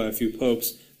declared by a few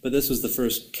popes, but this was the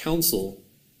first council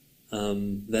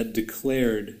that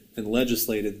declared and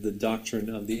legislated the doctrine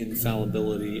of the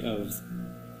infallibility of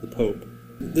the Pope.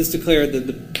 This declared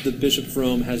that the Bishop of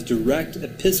Rome has direct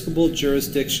episcopal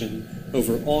jurisdiction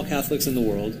over all Catholics in the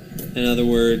world. In other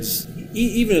words,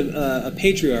 even a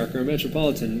patriarch or a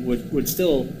metropolitan would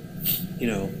still,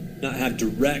 not have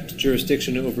direct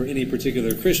jurisdiction over any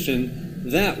particular Christian.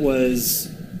 That was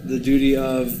the duty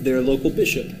of their local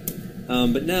bishop.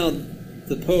 But now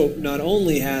the Pope not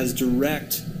only has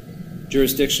direct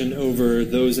jurisdiction over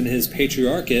those in his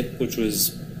patriarchate, which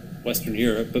was Western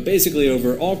Europe, but basically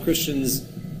over all Christians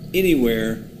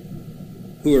anywhere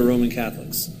who are Roman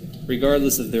Catholics,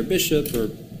 regardless of their bishop or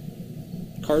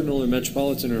cardinal or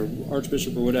metropolitan or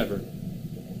archbishop or whatever.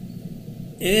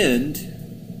 And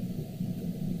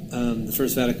the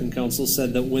First Vatican Council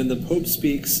said that when the Pope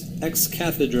speaks ex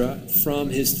cathedra from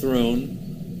his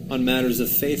throne on matters of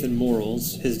faith and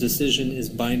morals, his decision is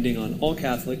binding on all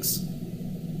Catholics,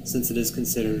 since it is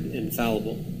considered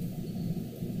infallible.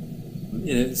 And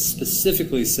it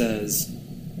specifically says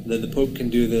that the Pope can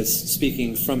do this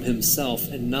speaking from himself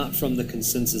and not from the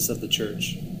consensus of the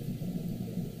Church.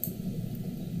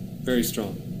 Very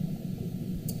strong.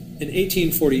 In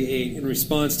 1848, in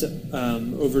response to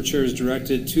overtures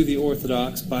directed to the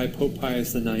Orthodox by Pope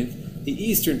Pius IX, the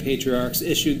Eastern Patriarchs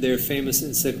issued their famous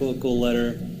encyclical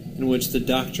letter in which the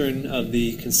doctrine of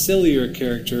the conciliar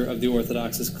character of the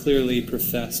Orthodox is clearly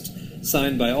professed,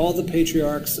 signed by all the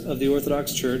Patriarchs of the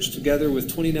Orthodox Church, together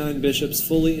with 29 bishops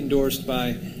fully endorsed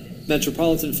by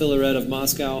Metropolitan Philaret of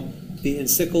Moscow. The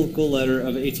encyclical letter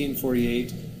of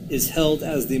 1848 is held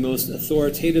as the most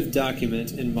authoritative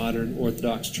document in modern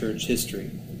Orthodox Church history.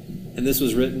 And this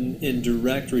was written in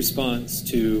direct response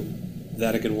to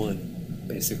Vatican I,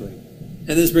 basically.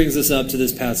 And this brings us up to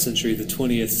this past century, the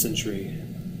 20th century.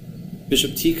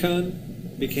 Bishop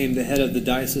Tikhon became the head of the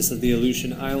Diocese of the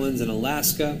Aleutian Islands in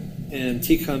Alaska, and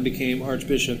Tikhon became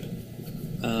Archbishop,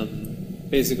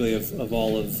 basically, of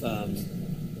all of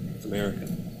America.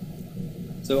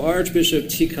 So Archbishop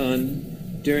Tikhon,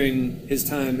 during his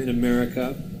time in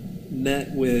America,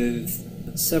 met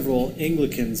with several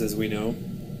Anglicans, as we know,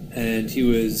 and he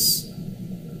was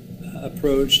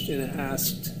approached and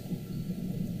asked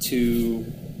to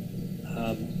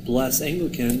bless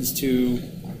Anglicans to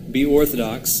be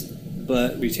Orthodox,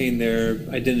 but retain their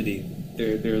identity,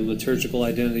 their liturgical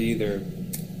identity, their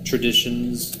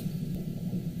traditions.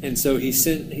 And so he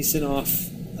sent off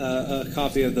a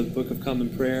copy of the Book of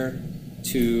Common Prayer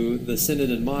to the Synod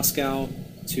in Moscow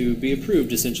to be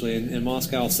approved, essentially. And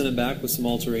Moscow sent it back with some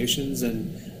alterations,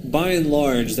 and by and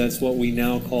large, that's what we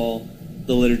now call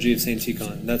the Liturgy of St.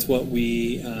 Tikhon. That's what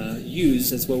we use,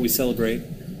 that's what we celebrate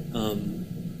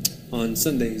on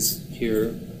Sundays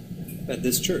here at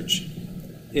this church.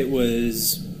 It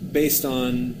was based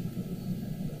on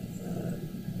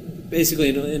basically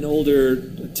an older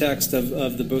text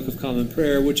of the Book of Common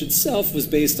Prayer, which itself was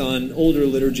based on older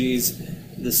liturgies,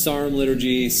 the Psalm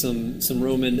liturgy, some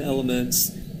Roman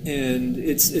elements, and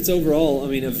it's overall, I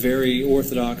mean, it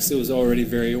was already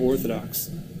very Orthodox,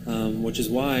 which is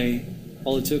why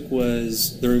all it took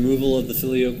was the removal of the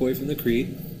Filioque from the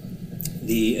Creed,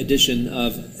 the addition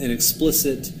of an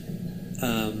explicit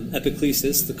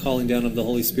epiclesis, the calling down of the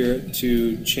Holy Spirit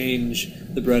to change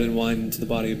the bread and wine into the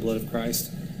body and blood of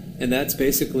Christ. And that's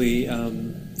basically,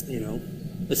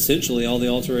 essentially all the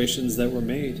alterations that were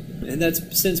made. And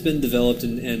that's since been developed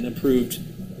and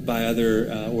approved by other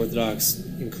Orthodox,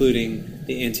 including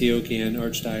the Antiochian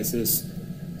Archdiocese.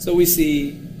 So we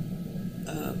see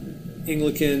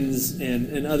Anglicans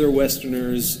and other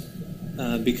Westerners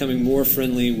becoming more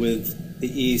friendly with the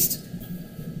East.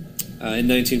 In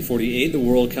 1948, the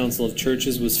World Council of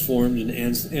Churches was formed in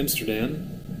Amsterdam.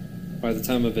 By the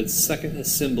time of its second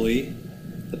assembly,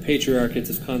 the Patriarchates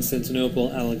of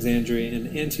Constantinople, Alexandria,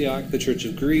 and Antioch, the Church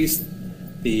of Greece,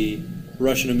 the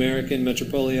Russian-American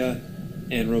Metropolia,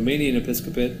 and Romanian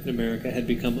Episcopate in America had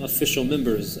become official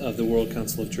members of the World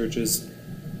Council of Churches,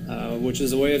 which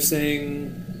is a way of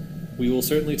saying, we will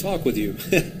certainly talk with you.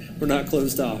 We're not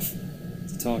closed off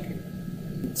to talking.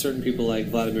 Certain people like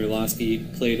Vladimir Lasky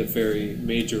played a very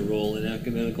major role in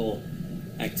ecumenical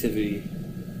activity.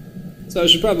 So I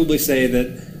should probably say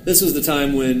that this was the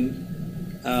time when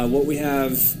what we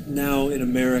have now in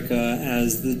America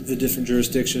as the different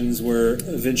jurisdictions were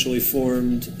eventually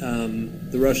formed,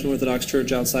 the Russian Orthodox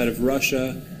Church outside of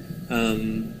Russia,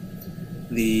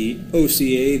 the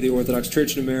OCA, the Orthodox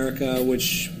Church in America,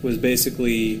 which was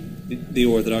basically the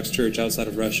Orthodox Church outside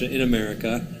of Russia in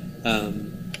America,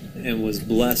 and was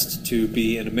blessed to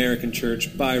be an American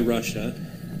church by Russia.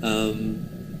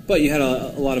 But you had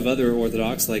a lot of other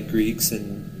Orthodox, like Greeks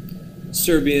and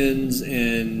Serbians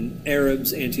and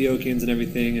Arabs, Antiochians and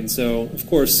everything, and so, of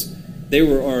course, they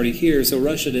were already here, so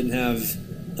Russia didn't have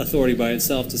authority by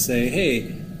itself to say,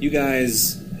 hey, you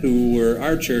guys who were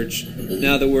our church,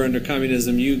 now that we're under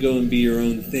communism, you go and be your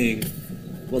own thing.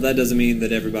 Well, that doesn't mean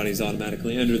that everybody's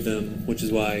automatically under them, which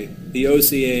is why the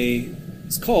OCA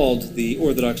is called the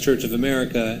Orthodox Church of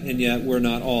America, and yet we're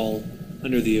not all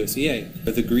under the OCA.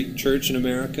 But the Greek Church in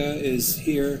America is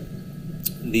here.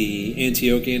 The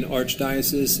Antiochian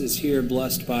Archdiocese is here,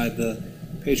 blessed by the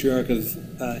Patriarch of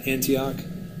Antioch,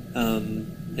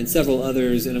 and several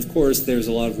others. And of course, there's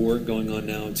a lot of work going on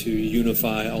now to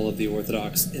unify all of the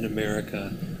Orthodox in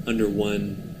America under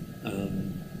one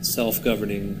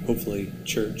self-governing, hopefully,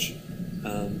 church.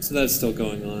 So that's still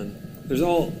going on. There's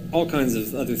all kinds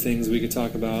of other things we could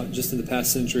talk about. Just in the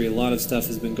past century, a lot of stuff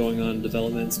has been going on,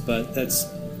 developments, but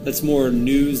that's more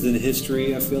news than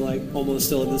history, I feel like, almost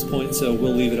still at this point, so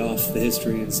we'll leave it off the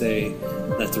history and say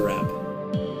that's a wrap.